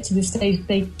get to this stage.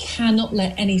 They cannot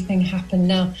let anything happen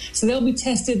now. So they'll be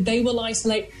tested. They will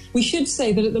isolate. We should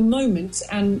say that at the moment,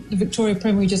 and the Victoria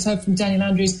Premier we just heard from Daniel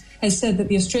Andrews has said that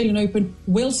the Australian Open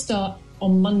will start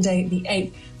on Monday the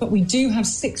 8th. But we do have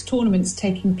 6 tournaments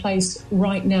taking place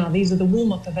right now. These are the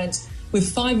warm-up events,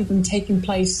 with 5 of them taking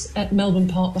place at Melbourne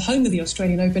Park, the home of the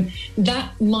Australian Open.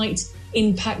 That might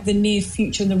impact the near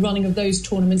future and the running of those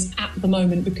tournaments at the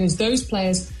moment, because those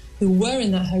players who were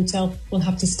in that hotel will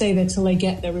have to stay there till they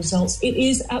get their results. It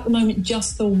is at the moment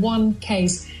just the one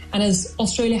case, and as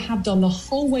Australia have done the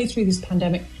whole way through this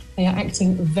pandemic, they are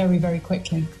acting very, very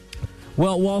quickly.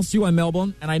 Well, whilst you are in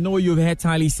Melbourne, and I know you've heard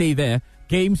Tylee say there,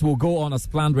 games will go on as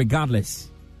planned regardless,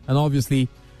 and obviously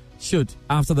should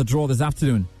after the draw this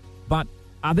afternoon. But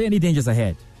are there any dangers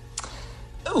ahead?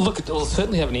 Look, it will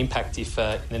certainly have an impact if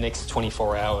in the next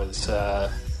 24 hours,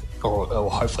 or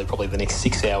hopefully probably the next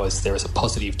 6 hours, there is a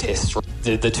positive test.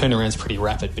 The turnaround's pretty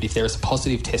rapid, but if there is a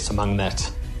positive test among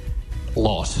that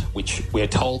lot, which we're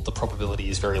told the probability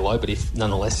is very low, but if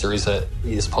nonetheless there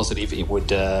is positive, it would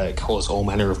cause all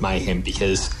manner of mayhem,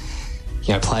 because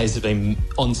players have been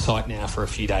on site now for a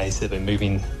few days. They've been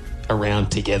moving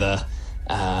around together.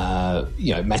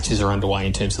 Matches are underway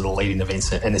in terms of the leading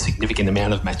events, and a significant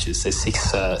amount of matches. There's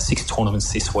six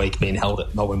tournaments this week being held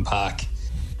at Melbourne Park.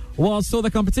 Well, so the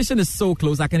competition is so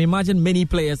close. I can imagine many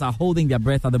players are holding their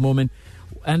breath at the moment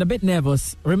and a bit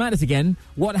nervous. Remind us again,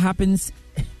 what happens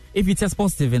if you test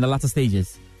positive in the latter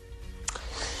stages?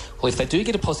 Well, if they do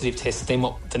get a positive test, then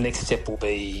the next step will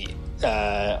be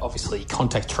obviously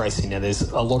contact tracing. Now, there's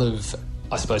a lot of,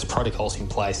 I suppose, protocols in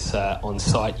place on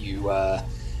site.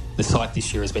 The site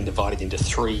this year has been divided into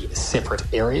 3 separate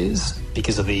areas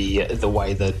because of the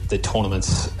way that the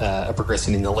tournaments are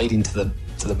progressing in the lead into the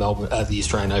Melbourne, the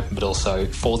Australian Open, but also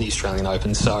for the Australian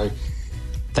Open. So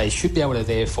they should be able to,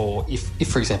 therefore, if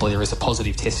for example there is a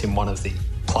positive test in one of the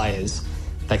players,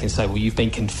 they can say, well, you've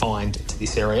been confined to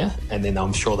this area, and then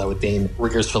I'm sure they would then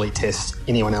rigorously test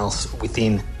anyone else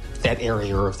within that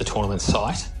area of the tournament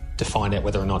site to find out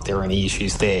whether or not there are any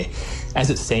issues there. As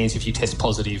it stands, if you test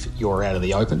positive, you're out of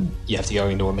the Open. You have to go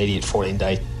into immediate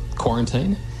 14-day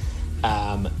quarantine.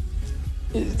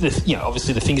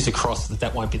 Obviously the fingers are crossed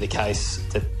that won't be the case,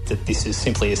 that this is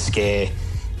simply a scare.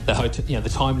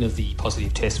 The timing of the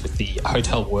positive test with the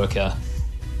hotel worker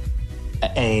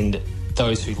and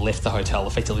those who left the hotel,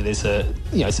 effectively there's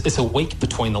it's a week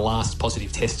between the last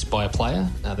positive tests by a player.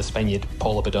 The Spaniard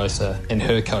Paula Badosa and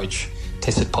her coach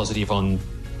tested positive on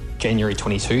January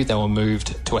 22. They were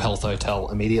moved to a health hotel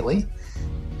immediately.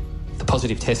 The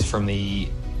positive test from the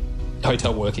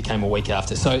hotel worker came a week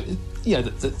after. So,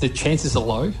 the chances are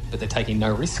low, but they're taking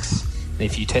no risks. And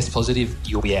if you test positive,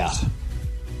 you'll be out.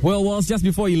 Well, Walsh, just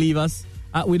before you leave us,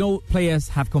 we know players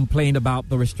have complained about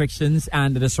the restrictions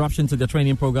and the disruption to their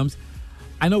training programs.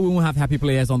 I know we won't have happy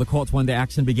players on the court when the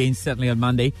action begins, certainly on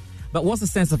Monday. But what's the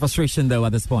sense of frustration, though,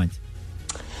 at this point?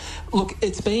 Look,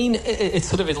 it's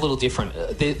sort of a little different.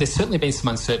 There's certainly been some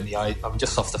uncertainty. I'm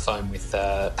just off the phone with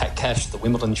Pat Cash, the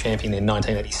Wimbledon champion in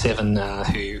 1987,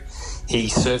 who he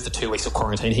served the 2 weeks of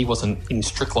quarantine. He wasn't in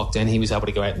strict lockdown. He was able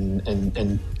to go out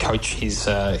and coach his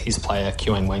player,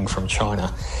 Qiang Wang from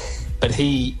China. But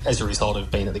he, as a result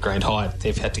of being at the Grand Hyatt,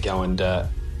 they've had to go and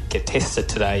get tested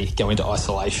today, go into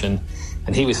isolation.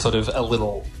 And he was sort of a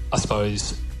little, I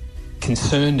suppose,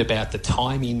 concerned about the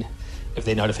timing of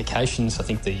their notifications. I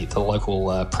think the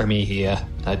local Premier here,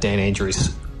 Dan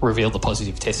Andrews, revealed the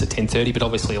positive test at 10:30, but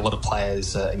obviously a lot of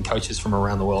players and coaches from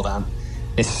around the world aren't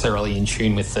necessarily in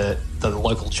tune with the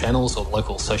local channels or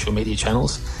local social media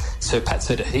channels. So Pat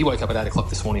said he woke up at 8 o'clock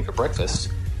this morning for breakfast,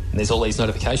 and there's all these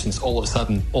notifications. All of a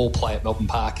sudden, all play at Melbourne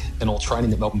Park and all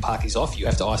training at Melbourne Park is off. You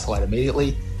have to isolate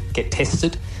immediately, get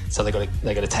tested. So they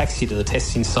got a taxi to the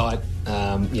testing site.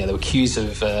 There were queues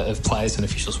of players and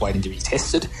officials waiting to be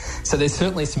tested. So there's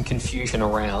certainly some confusion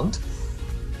around.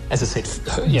 As I said,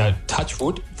 touch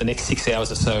wood, the next 6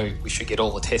 hours or so, we should get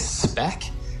all the tests back.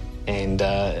 And,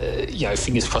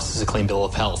 fingers crossed there's a clean bill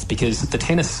of health, because the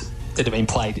tennis that have been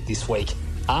played this week,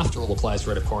 after all the players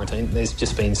were out of quarantine, there's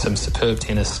just been some superb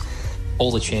tennis. All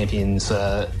the champions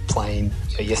playing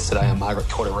yesterday on Margaret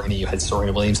Court Arena. You had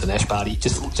Serena Williams and Ash Barty,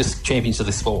 just champions of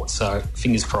the sport. So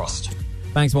fingers crossed.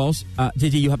 Thanks, Walsh.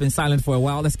 Gigi, you have been silent for a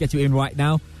while. Let's get you in right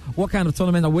now. What kind of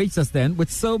tournament awaits us then?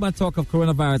 With so much talk of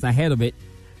coronavirus ahead of it,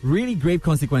 really grave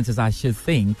consequences, I should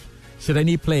think, should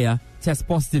any player test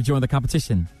positive during the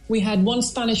competition. We had one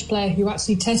Spanish player who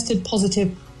actually tested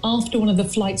positive after one of the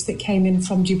flights that came in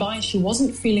from Dubai. She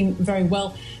wasn't feeling very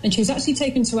well, and she was actually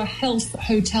taken to a health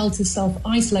hotel to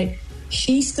self-isolate.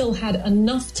 She still had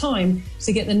enough time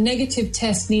to get the negative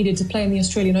test needed to play in the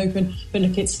Australian Open. But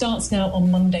look, it starts now on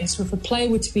Monday. So if a player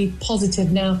were to be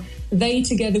positive now, they,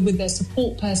 together with their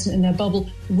support person in their bubble,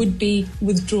 would be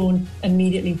withdrawn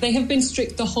immediately. They have been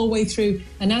strict the whole way through.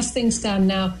 And as things stand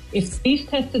now, if these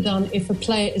tests are done, if a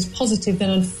player is positive, then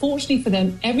unfortunately for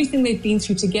them, everything they've been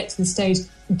through to get to the stage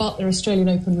but their Australian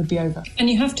Open would be over. And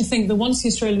you have to think that once the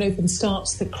Australian Open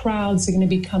starts, the crowds are going to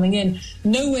be coming in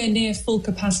nowhere near full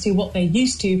capacity what they're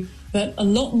used to, but a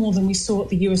lot more than we saw at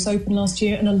the US Open last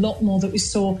year and a lot more that we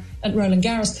saw at Roland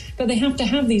Garros. But they have to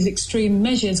have these extreme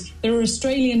measures. There are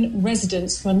Australian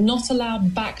residents who are not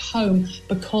allowed back home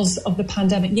because of the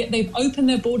pandemic, yet they've opened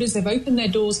their borders, they've opened their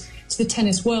doors to the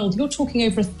tennis world. You're talking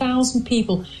over 1,000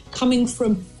 people coming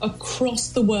from across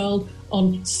the world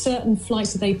on certain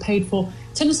flights that they paid for.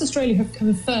 Tennis Australia have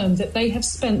confirmed that they have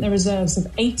spent their reserves of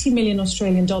 80 million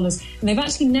Australian dollars, and they've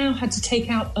actually now had to take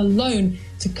out a loan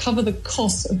to cover the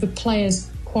costs of the players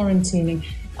quarantining.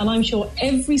 And I'm sure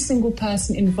every single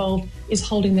person involved is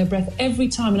holding their breath every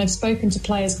time. And I've spoken to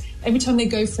players, every time they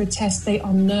go for a test, they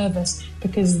are nervous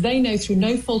because they know through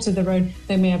no fault of their own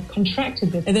they may have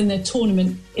contracted it, and then their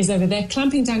tournament is over. They're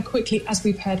clamping down quickly, as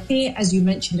we've heard here, as you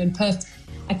mentioned in Perth.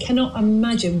 I cannot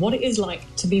imagine what it is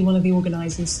like to be one of the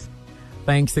organisers.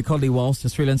 Thanks to Codley Walsh,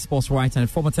 Australian sports writer and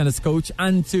former tennis coach,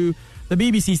 and to the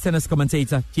BBC's tennis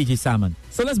commentator, Gigi Salmon.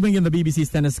 So let's bring in the BBC's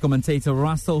tennis commentator,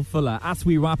 Russell Fuller, as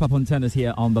we wrap up on tennis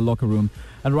here on The Locker Room.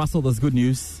 And Russell, there's good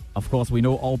news. Of course, we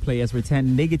know all players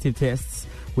return negative tests,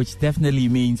 which definitely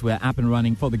means we're up and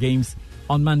running for the games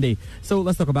on Monday. So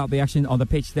let's talk about the action on the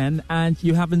pitch then. And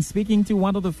you have been speaking to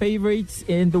one of the favourites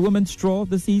in the women's draw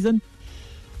this season.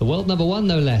 The world number one,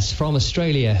 no less, from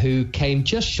Australia, who came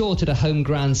just short at a home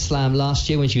Grand Slam last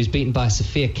year when she was beaten by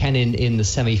Sophia Kenin in the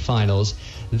semi-finals.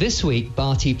 This week,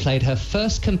 Barty played her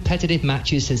first competitive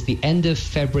matches since the end of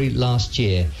February last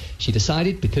year. She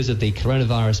decided, because of the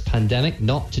coronavirus pandemic,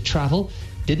 not to travel,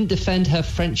 didn't defend her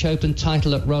French Open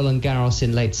title at Roland Garros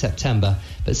in late September,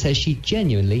 but says she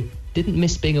genuinely didn't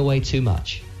miss being away too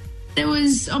much. There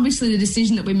was obviously the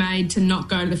decision that we made to not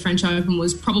go to the French Open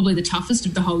was probably the toughest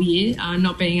of the whole year,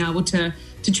 not being able to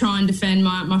try and defend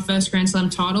my first Grand Slam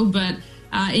title. But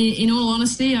in all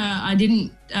honesty, I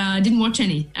didn't watch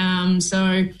any.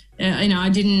 I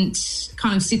didn't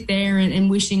kind of sit there and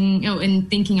wishing and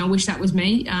thinking I wish that was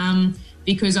me,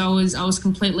 because I was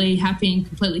completely happy and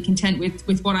completely content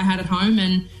with what I had at home,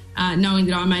 and knowing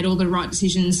that I made all the right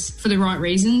decisions for the right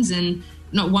reasons, and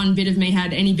not one bit of me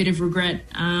had any bit of regret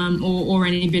or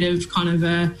any bit of kind of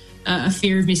a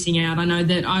fear of missing out. I know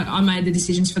that I made the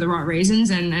decisions for the right reasons,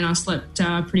 and I slept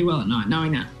pretty well at night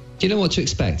knowing that. Do you know what to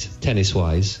expect,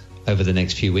 tennis-wise, over the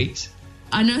next few weeks?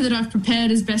 I know that I've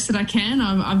prepared as best that I can.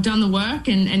 I've done the work,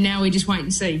 and now we just wait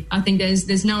and see. I think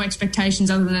there's no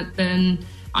expectations other than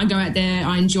I go out there,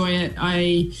 I enjoy it,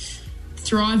 I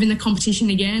thrive in the competition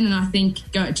again, and I think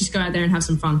just go out there and have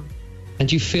some fun. And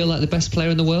do you feel like the best player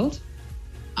in the world?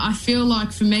 I feel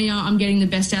like, for me, I'm getting the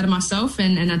best out of myself,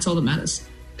 and that's all that matters.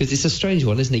 Because it's a strange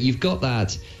one, isn't it? You've got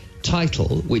that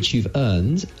title, which you've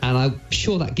earned, and I'm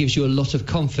sure that gives you a lot of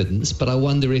confidence, but I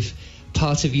wonder if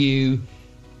part of you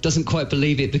doesn't quite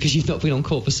believe it because you've not been on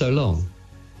court for so long.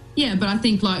 Yeah, but I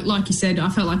think, like you said, I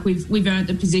felt like we've earned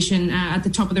the position at the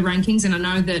top of the rankings, and I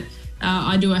know that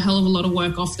I do a hell of a lot of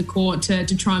work off the court to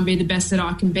try and be the best that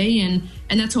I can be, and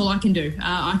that's all I can do.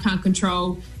 I can't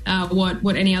control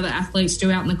what any other athletes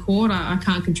do out in the court. I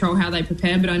can't control how they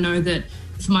prepare, but I know that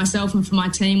for myself and for my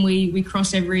team, we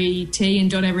cross every T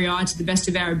and dot every I to the best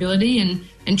of our ability,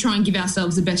 and try and give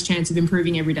ourselves the best chance of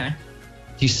improving every day.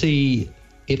 Do you see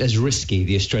it as risky,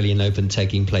 the Australian Open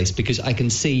taking place? Because I can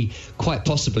see quite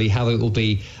possibly how it will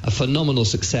be a phenomenal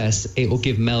success. It will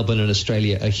give Melbourne and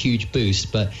Australia a huge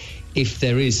boost, but if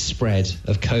there is spread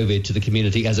of COVID to the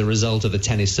community as a result of the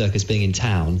tennis circus being in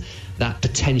town, that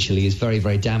potentially is very,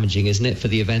 very damaging, isn't it, for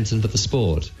the event and for the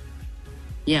sport?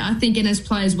 Yeah, I think, and as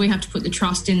players, we have to put the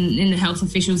trust in the health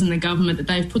officials and the government that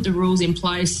they've put the rules in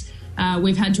place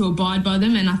we've had to abide by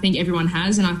them, and I think everyone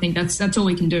has, and I think that's all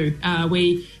we can do.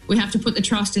 We have to put the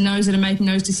trust in those that are making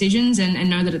those decisions and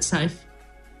know that it's safe.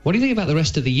 What do you think about the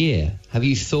rest of the year? Have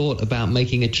you thought about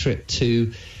making a trip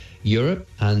to Europe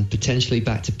and potentially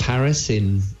back to Paris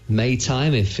in May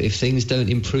time if things don't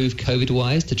improve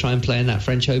COVID-wise to try and play in that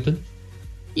French Open?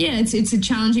 Yeah, it's a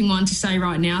challenging one to say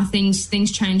right now. Things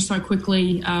change so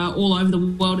quickly all over the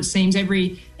world. It seems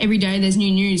every day there's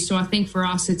new news. So I think for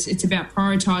us, it's about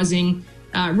prioritising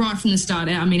right from the start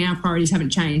out. I mean, our priorities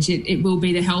haven't changed. It will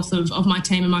be the health of my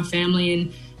team and my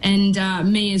family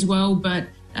and me as well. But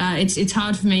it's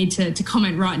hard for me to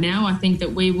comment right now. I think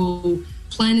that we will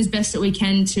plan as best that we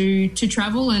can to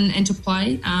travel and to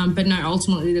play. But no,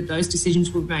 ultimately that those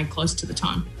decisions will be made close to the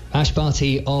time. Ash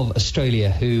Barty of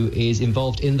Australia, who is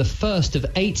involved in the first of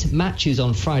 8 matches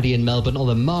on Friday in Melbourne on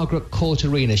the Margaret Court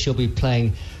Arena. She'll be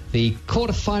playing the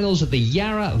quarterfinals of the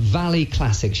Yarra Valley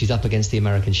Classic. She's up against the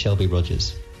American Shelby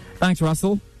Rogers. Thanks,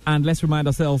 Russell. And let's remind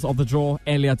ourselves of the draw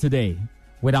earlier today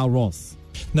with Al Ross.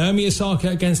 Naomi Osaka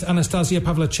against Anastasia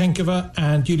Pavlyuchenkova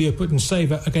and Yulia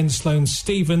Putintseva against Sloane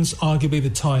Stephens, arguably the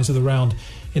ties of the round.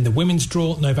 In the women's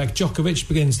draw, Novak Djokovic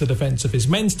begins the defence of his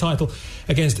men's title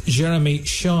against Jeremy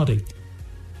Chardy.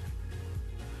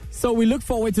 So we look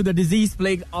forward to the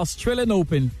disease-plagued Australian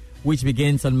Open, which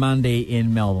begins on Monday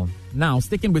in Melbourne. Now,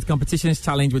 sticking with competitions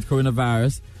challenged with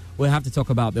coronavirus, we'll have to talk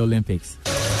about the Olympics.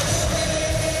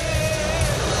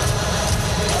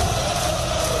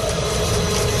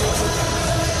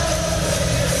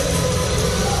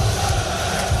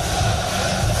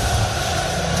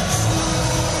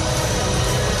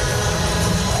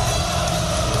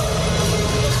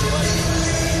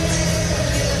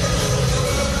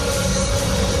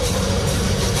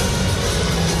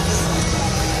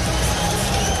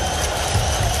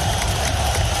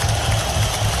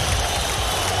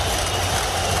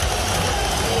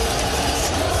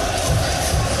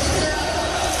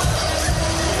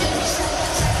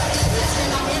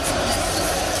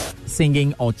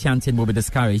 Singing or chanting will be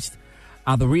discouraged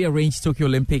at the rearranged Tokyo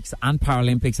Olympics and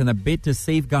Paralympics in a bid to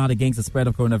safeguard against the spread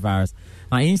of coronavirus.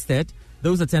 Now, instead,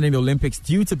 those attending the Olympics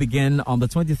due to begin on the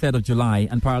 23rd of July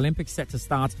and Paralympics set to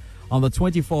start on the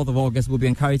 24th of August will be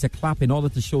encouraged to clap in order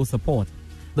to show support.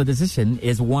 The decision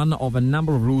is one of a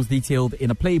number of rules detailed in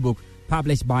a playbook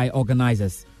published by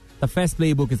organizers. The first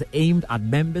playbook is aimed at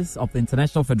members of the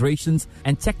international federations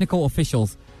and technical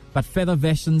officials, but further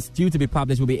versions due to be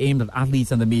published will be aimed at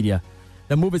athletes and the media.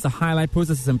 The move is to highlight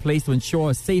processes in place to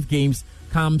ensure safe games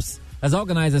comes. As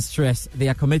organizers stress, they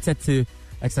are committed to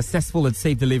a successful and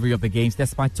safe delivery of the games,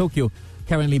 despite Tokyo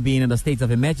currently being in a state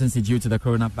of emergency due to the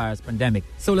coronavirus pandemic.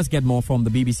 So let's get more from the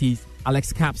BBC's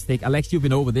Alex Capstick. Alex, you've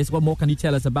been over this. What more can you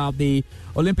tell us about the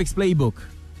Olympics playbook?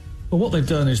 Well, what they've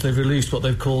done is they've released what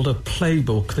they've called a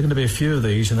playbook. There are going to be a few of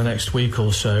these in the next week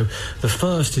or so. The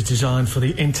first is designed for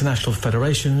the international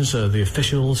federations, the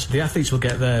officials. The athletes will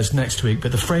get theirs next week,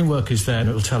 but the framework is there and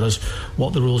it will tell us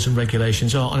what the rules and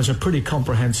regulations are. And it's a pretty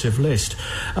comprehensive list.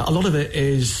 A lot of it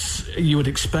is, you would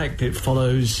expect, it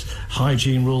follows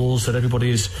hygiene rules that everybody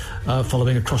is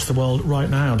following across the world right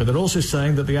now. But they're also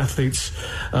saying that the athletes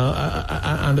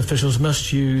and officials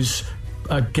must use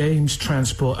games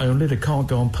transport only. They can't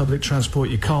go on public transport.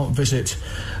 You can't visit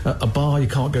a bar. You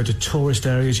can't go to tourist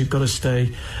areas. You've got to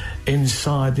stay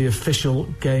inside the official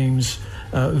games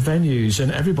venues,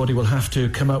 and everybody will have to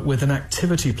come up with an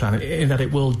activity plan in that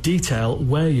it will detail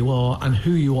where you are and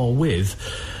who you are with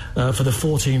for the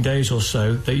 14 days or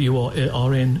so that you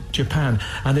are in Japan.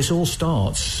 And this all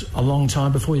starts a long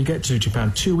time before you get to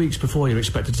Japan. 2 weeks before you're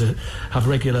expected to have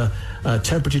regular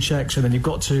temperature checks, and then you've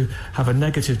got to have a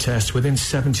negative test within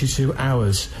 72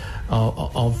 hours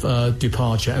of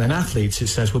departure. And then athletes, it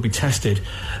says, will be tested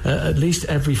at least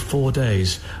every 4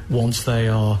 days once they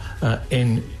are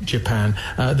in Japan.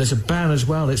 There's a ban as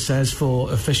well, it says,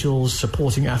 for officials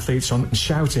supporting athletes on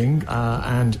shouting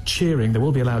and cheering. They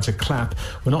will be allowed to clap.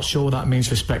 We're not sure what that means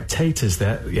for spectators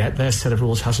there yet. Their set of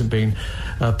rules hasn't been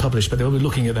published, but they'll be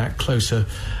looking at that closer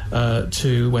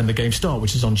to when the games start,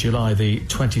 which is on July the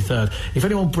 23rd. If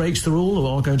anyone breaks the rule,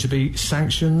 there are going to be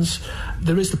sanctions.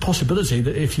 There is the possibility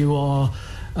that if you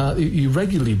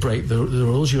regularly break the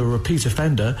rules, you're a repeat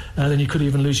offender, then you could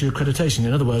even lose your accreditation.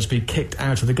 In other words, be kicked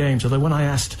out of the games. Although when I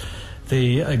asked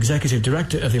the executive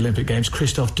director of the Olympic Games,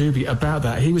 Christophe Duby, about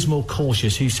that, he was more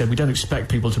cautious. He said, we don't expect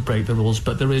people to break the rules,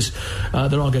 but there are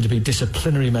going to be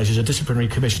disciplinary measures, a disciplinary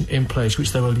commission in place,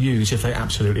 which they will use if they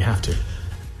absolutely have to.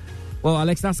 Well,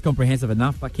 Alex, that's comprehensive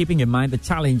enough, but keeping in mind the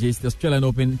challenges the Australian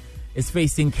Open is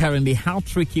facing currently, how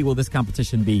tricky will this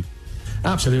competition be?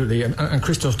 Absolutely, and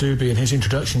Christophe Duby in his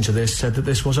introduction to this said that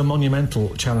this was a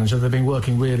monumental challenge and they've been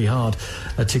working really hard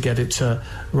to get it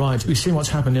right. We've seen what's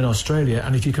happened in Australia,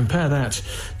 and if you compare that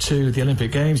to the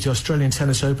Olympic Games, the Australian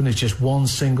Tennis Open is just one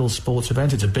single sports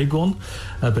event. It's a big one,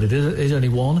 but it is only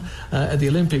one. At the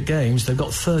Olympic Games, they've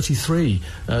got 33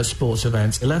 sports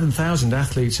events, 11,000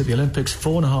 athletes at the Olympics,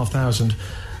 4,500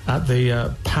 at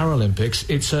the Paralympics.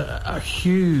 It's a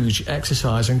huge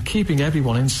exercise, and keeping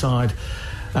everyone inside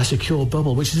a secure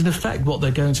bubble, which is in effect what they're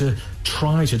going to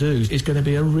try to do, is going to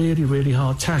be a really, really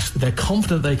hard task. They're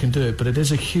confident they can do it, but it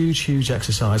is a huge, huge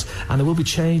exercise, and there will be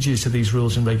changes to these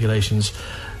rules and regulations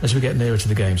as we get nearer to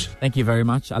the Games. Thank you very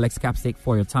much, Alex Capstick,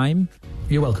 for your time.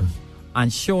 You're welcome.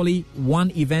 And surely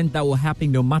one event that will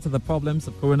happen no matter the problems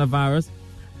of coronavirus,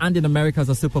 and in America, is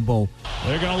a Super Bowl.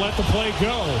 They're going to let the play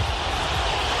go.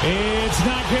 It's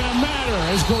not going to matter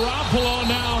as Garoppolo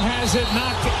now has it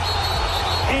knocked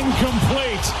incomplete.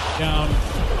 Down,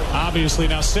 obviously,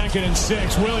 now 2nd and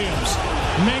 6. Williams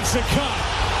makes a cut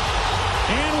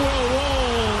and will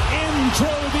roll into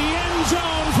the end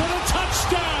zone for the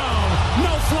touchdown.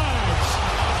 No flags.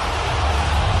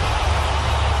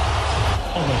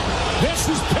 This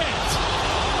is Pitt.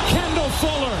 Kendall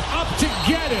Fuller up to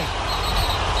get it.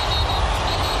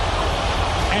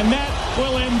 And that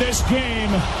will end this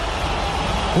game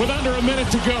with under a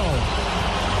minute to go.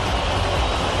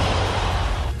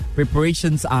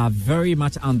 Preparations are very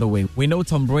much underway. We know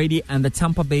Tom Brady and the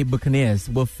Tampa Bay Buccaneers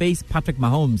will face Patrick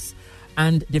Mahomes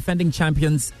and defending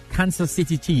champions Kansas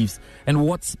City Chiefs in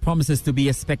what promises to be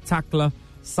a spectacular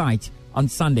sight on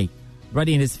Sunday.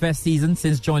 Brady, in his first season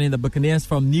since joining the Buccaneers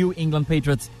from New England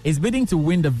Patriots, is bidding to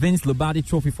win the Vince Lombardi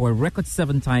Trophy for a record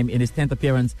 7th time in his 10th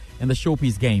appearance in the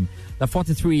Showpiece game. The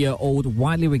 43-year-old,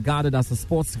 widely regarded as the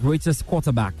sport's greatest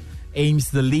quarterback, aims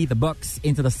to lead the Bucs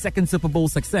into the second Super Bowl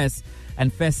success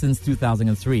and first since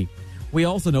 2003. We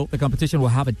also know the competition will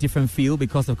have a different feel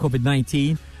because of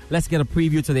COVID-19. Let's get a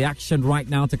preview to the action right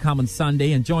now to come on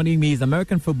Sunday. And joining me is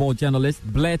American football journalist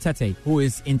Blair Tete, who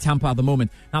is in Tampa at the moment.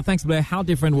 Now, thanks, Blair. How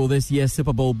different will this year's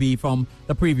Super Bowl be from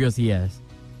the previous years?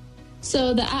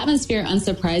 So the atmosphere,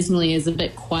 unsurprisingly, is a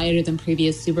bit quieter than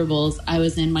previous Super Bowls. I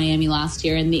was in Miami last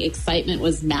year, and the excitement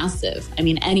was massive. I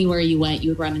mean, anywhere you went,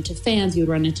 you would run into fans, you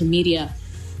would run into media.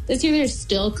 This year, there's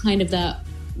still kind of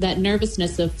that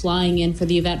nervousness of flying in for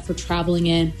the event, for traveling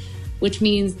in, which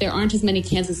means there aren't as many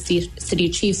Kansas City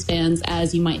Chiefs fans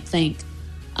as you might think.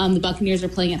 The Buccaneers are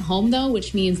playing at home, though,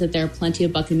 which means that there are plenty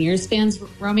of Buccaneers fans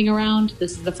roaming around.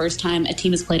 This is the first time a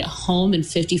team has played at home in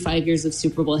 55 years of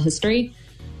Super Bowl history.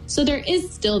 So there is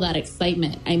still that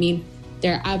excitement. I mean,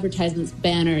 there are advertisements,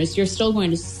 banners. You're still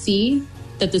going to see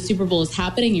that the Super Bowl is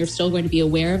happening. You're still going to be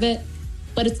aware of it.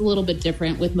 But it's a little bit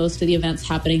different with most of the events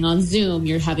happening on Zoom.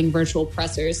 You're having virtual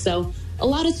pressers. So a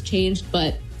lot has changed,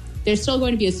 but there's still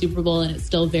going to be a Super Bowl, and it's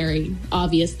still very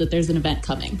obvious that there's an event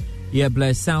coming. Yeah,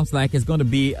 Blair, sounds like it's going to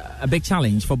be a big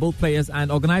challenge for both players and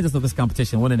organizers of this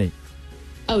competition, wouldn't it?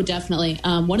 Oh, definitely.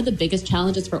 One of the biggest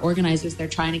challenges for organizers, they're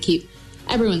trying to keep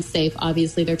everyone safe.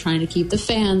 Obviously, they're trying to keep the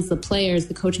fans, the players,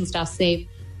 the coaching staff safe,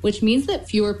 which means that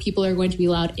fewer people are going to be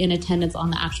allowed in attendance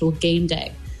on the actual game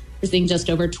day. We're seeing just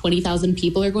over 20,000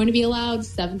 people are going to be allowed.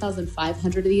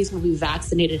 7,500 of these will be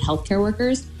vaccinated healthcare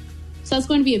workers. So that's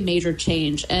going to be a major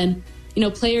change. And, you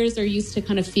know, players are used to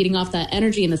kind of feeding off that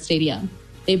energy in the stadium.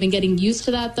 They've been getting used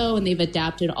to that, though, and they've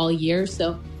adapted all year.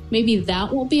 So maybe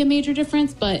that won't be a major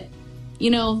difference. But,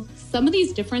 you know, some of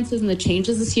these differences and the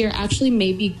changes this year actually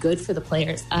may be good for the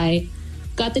players. I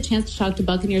got the chance to talk to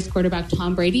Buccaneers quarterback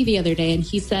Tom Brady the other day, and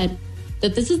he said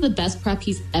that this is the best prep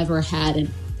he's ever had.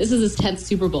 And this is his 10th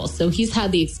Super Bowl, so he's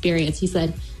had the experience. He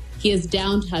said he has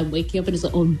downtime, waking up in his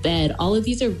own bed. All of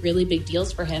these are really big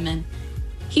deals for him. And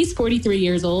he's 43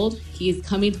 years old. He's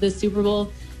coming to the Super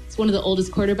Bowl. He's one of the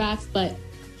oldest quarterbacks, but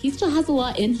he still has a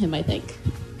lot in him, I think.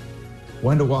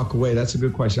 When to walk away? That's a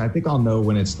good question. I think I'll know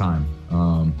when it's time.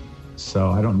 So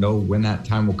I don't know when that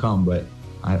time will come, but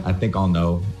I think I'll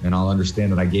know, and I'll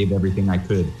understand that I gave everything I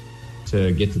could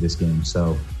to get to this game.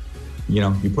 So, you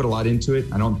know, you put a lot into it.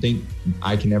 I don't think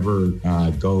I can ever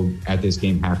go at this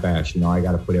game half-assed. You know, I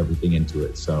got to put everything into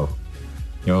it. So,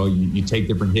 you know, you take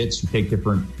different hits, you take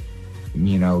different,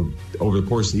 you know, over the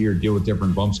course of the year, deal with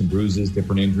different bumps and bruises,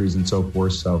 different injuries and so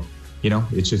forth. So, you know,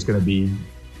 it's just going to be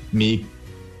me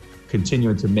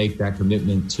continuing to make that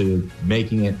commitment to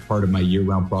making it part of my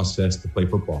year-round process to play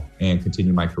football and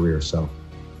continue my career. So,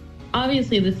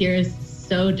 obviously, this year is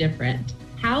so different.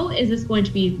 How is this going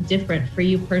to be different for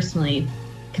you personally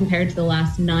compared to the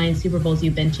last 9 Super Bowls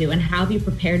you've been to, and how have you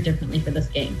prepared differently for this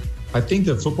game? I think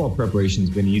the football preparation has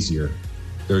been easier.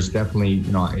 there's definitely,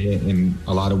 in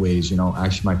a lot of ways,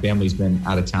 actually my family's been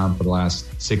out of town for the last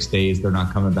 6 days. They're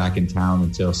not coming back in town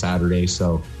until Saturday.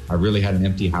 So I really had an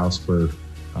empty house for,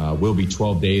 will be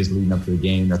 12 days leading up to the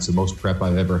game. That's the most prep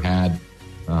I've ever had.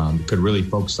 Could really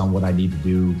focus on what I need to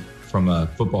do from a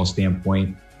football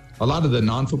standpoint. A lot of the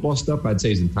non-football stuff I'd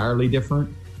say is entirely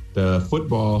different. The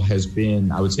football has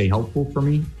been, I would say, helpful for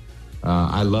me.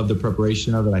 I love the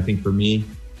preparation of it. I think for me,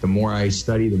 the more I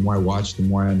study, the more I watch, the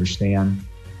more I understand,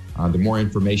 the more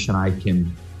information I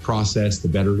can process, the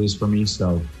better it is for me.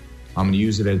 So I'm going to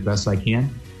use it as best I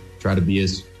can, try to be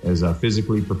as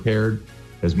physically prepared,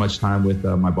 as much time with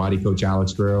my body coach,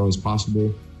 Alex Guerrero, as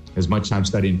possible, as much time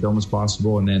studying film as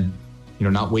possible, and then,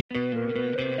 not wait.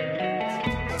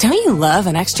 Don't you love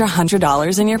an extra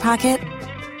 $100 in your pocket?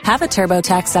 Have a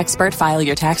TurboTax expert file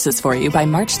your taxes for you by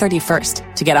March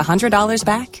 31st to get $100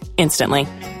 back instantly.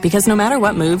 Because no matter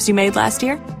what moves you made last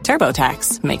year,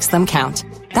 TurboTax makes them count.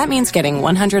 That means getting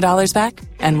 $100 back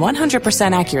and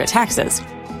 100% accurate taxes,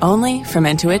 only from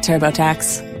Intuit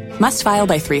TurboTax. Must file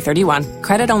by 3/31.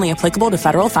 Credit only applicable to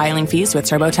federal filing fees with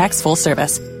TurboTax full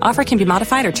service. Offer can be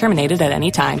modified or terminated at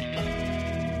any time.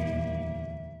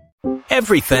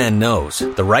 Every fan knows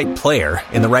the right player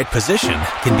in the right position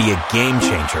can be a game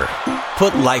changer.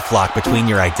 Put LifeLock between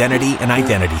your identity and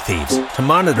identity thieves to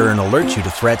monitor and alert you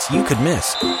to threats you could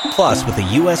miss. Plus, with a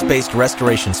U.S.-based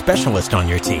restoration specialist on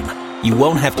your team, you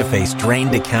won't have to face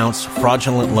drained accounts,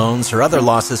 fraudulent loans, or other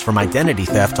losses from identity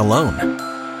theft alone.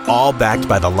 All backed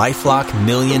by the LifeLock $1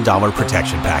 Million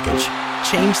Protection Package.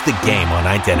 Change the game on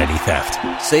identity theft.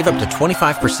 Save up to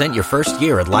 25% your first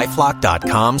year at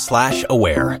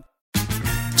LifeLock.com/aware.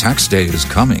 Tax day is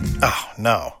coming. Oh,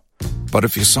 no. But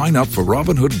if you sign up for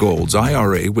Robinhood Gold's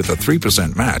IRA with a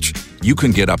 3% match, you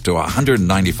can get up to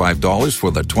 $195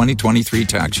 for the 2023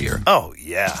 tax year. Oh,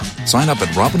 yeah. Sign up at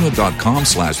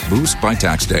Robinhood.com/boost by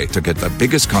tax day to get the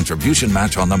biggest contribution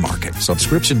match on the market.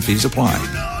 Subscription fees apply.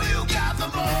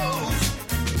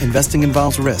 Investing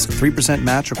involves risk. 3%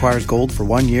 match requires gold for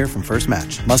 1 year from first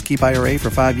match. Must keep IRA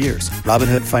for 5 years.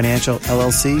 Robinhood Financial,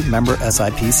 LLC, member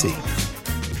SIPC.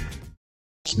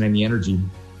 And the energy.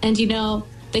 And the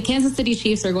Kansas City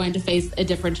Chiefs are going to face a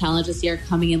different challenge this year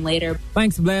coming in later.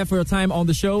 Thanks, Blair, for your time on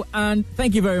the show. And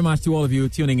thank you very much to all of you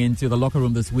tuning in to The Locker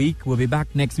Room this week. We'll be back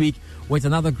next week with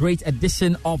another great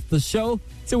edition of the show.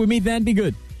 Till we meet then, be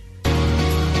good.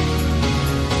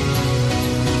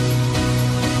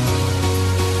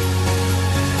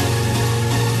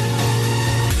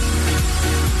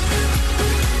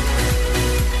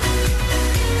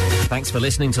 Thanks for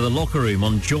listening to The Locker Room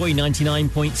on Joy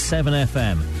 99.7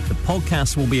 FM. The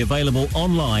podcast will be available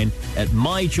online at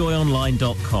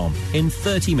myjoyonline.com in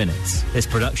 30 minutes. This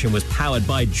production was powered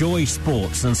by Joy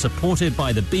Sports and supported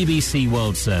by the BBC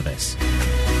World Service.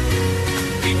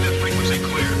 Keep the frequency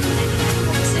clear.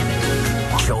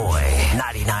 Joy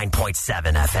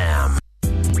 99.7 FM.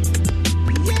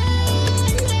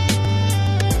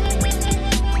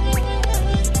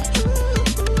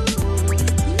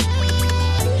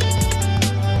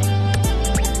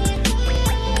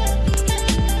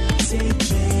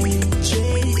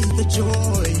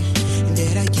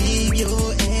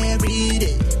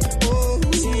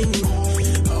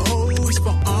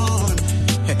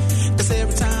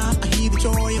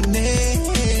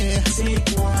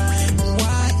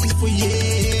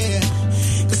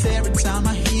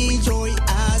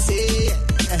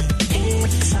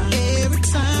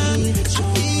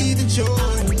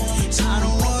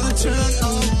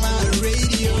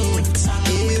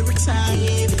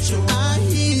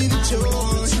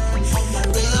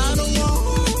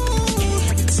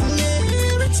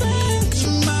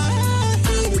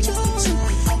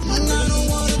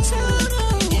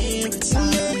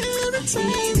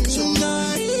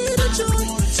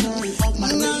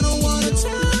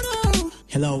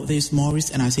 Hello, this is Morris,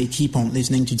 and I say keep on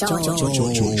listening to Joy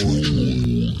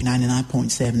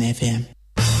 99.7 FM.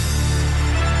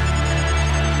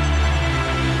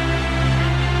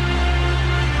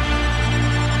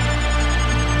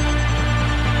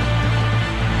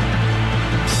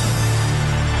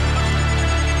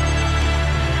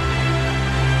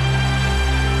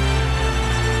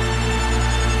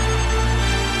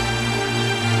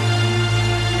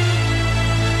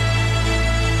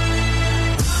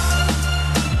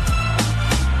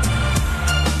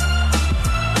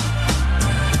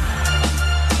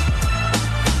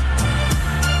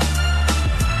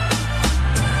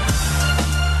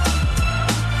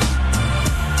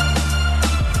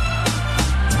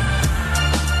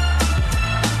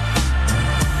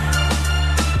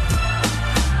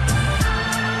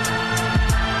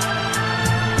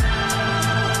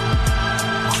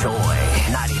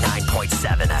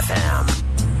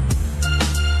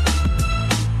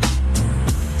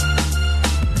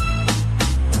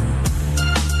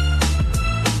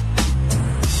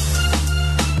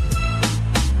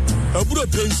 Oburo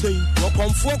Pensei, or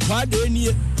Comfort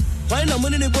Quadenia. Why no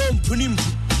money bone punim?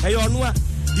 Ayonwa,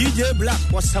 DJ Black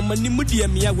was someone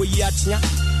Nimudia Mia Wayatia.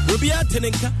 Will be at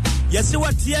Tenenka. Yes,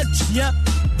 what yet?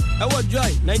 Our joy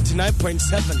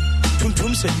 99.7.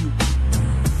 Tum said you.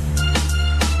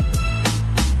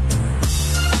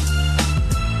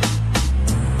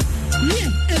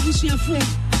 Ebusia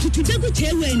for to go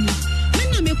cheweni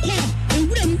when I'm a call and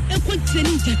when a quick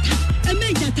training jata a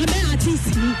major tabe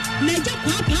artist na ja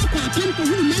kwa pam to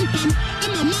man pam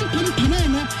and a man pam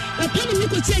panano a pam ni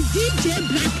ko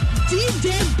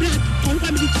DJ Black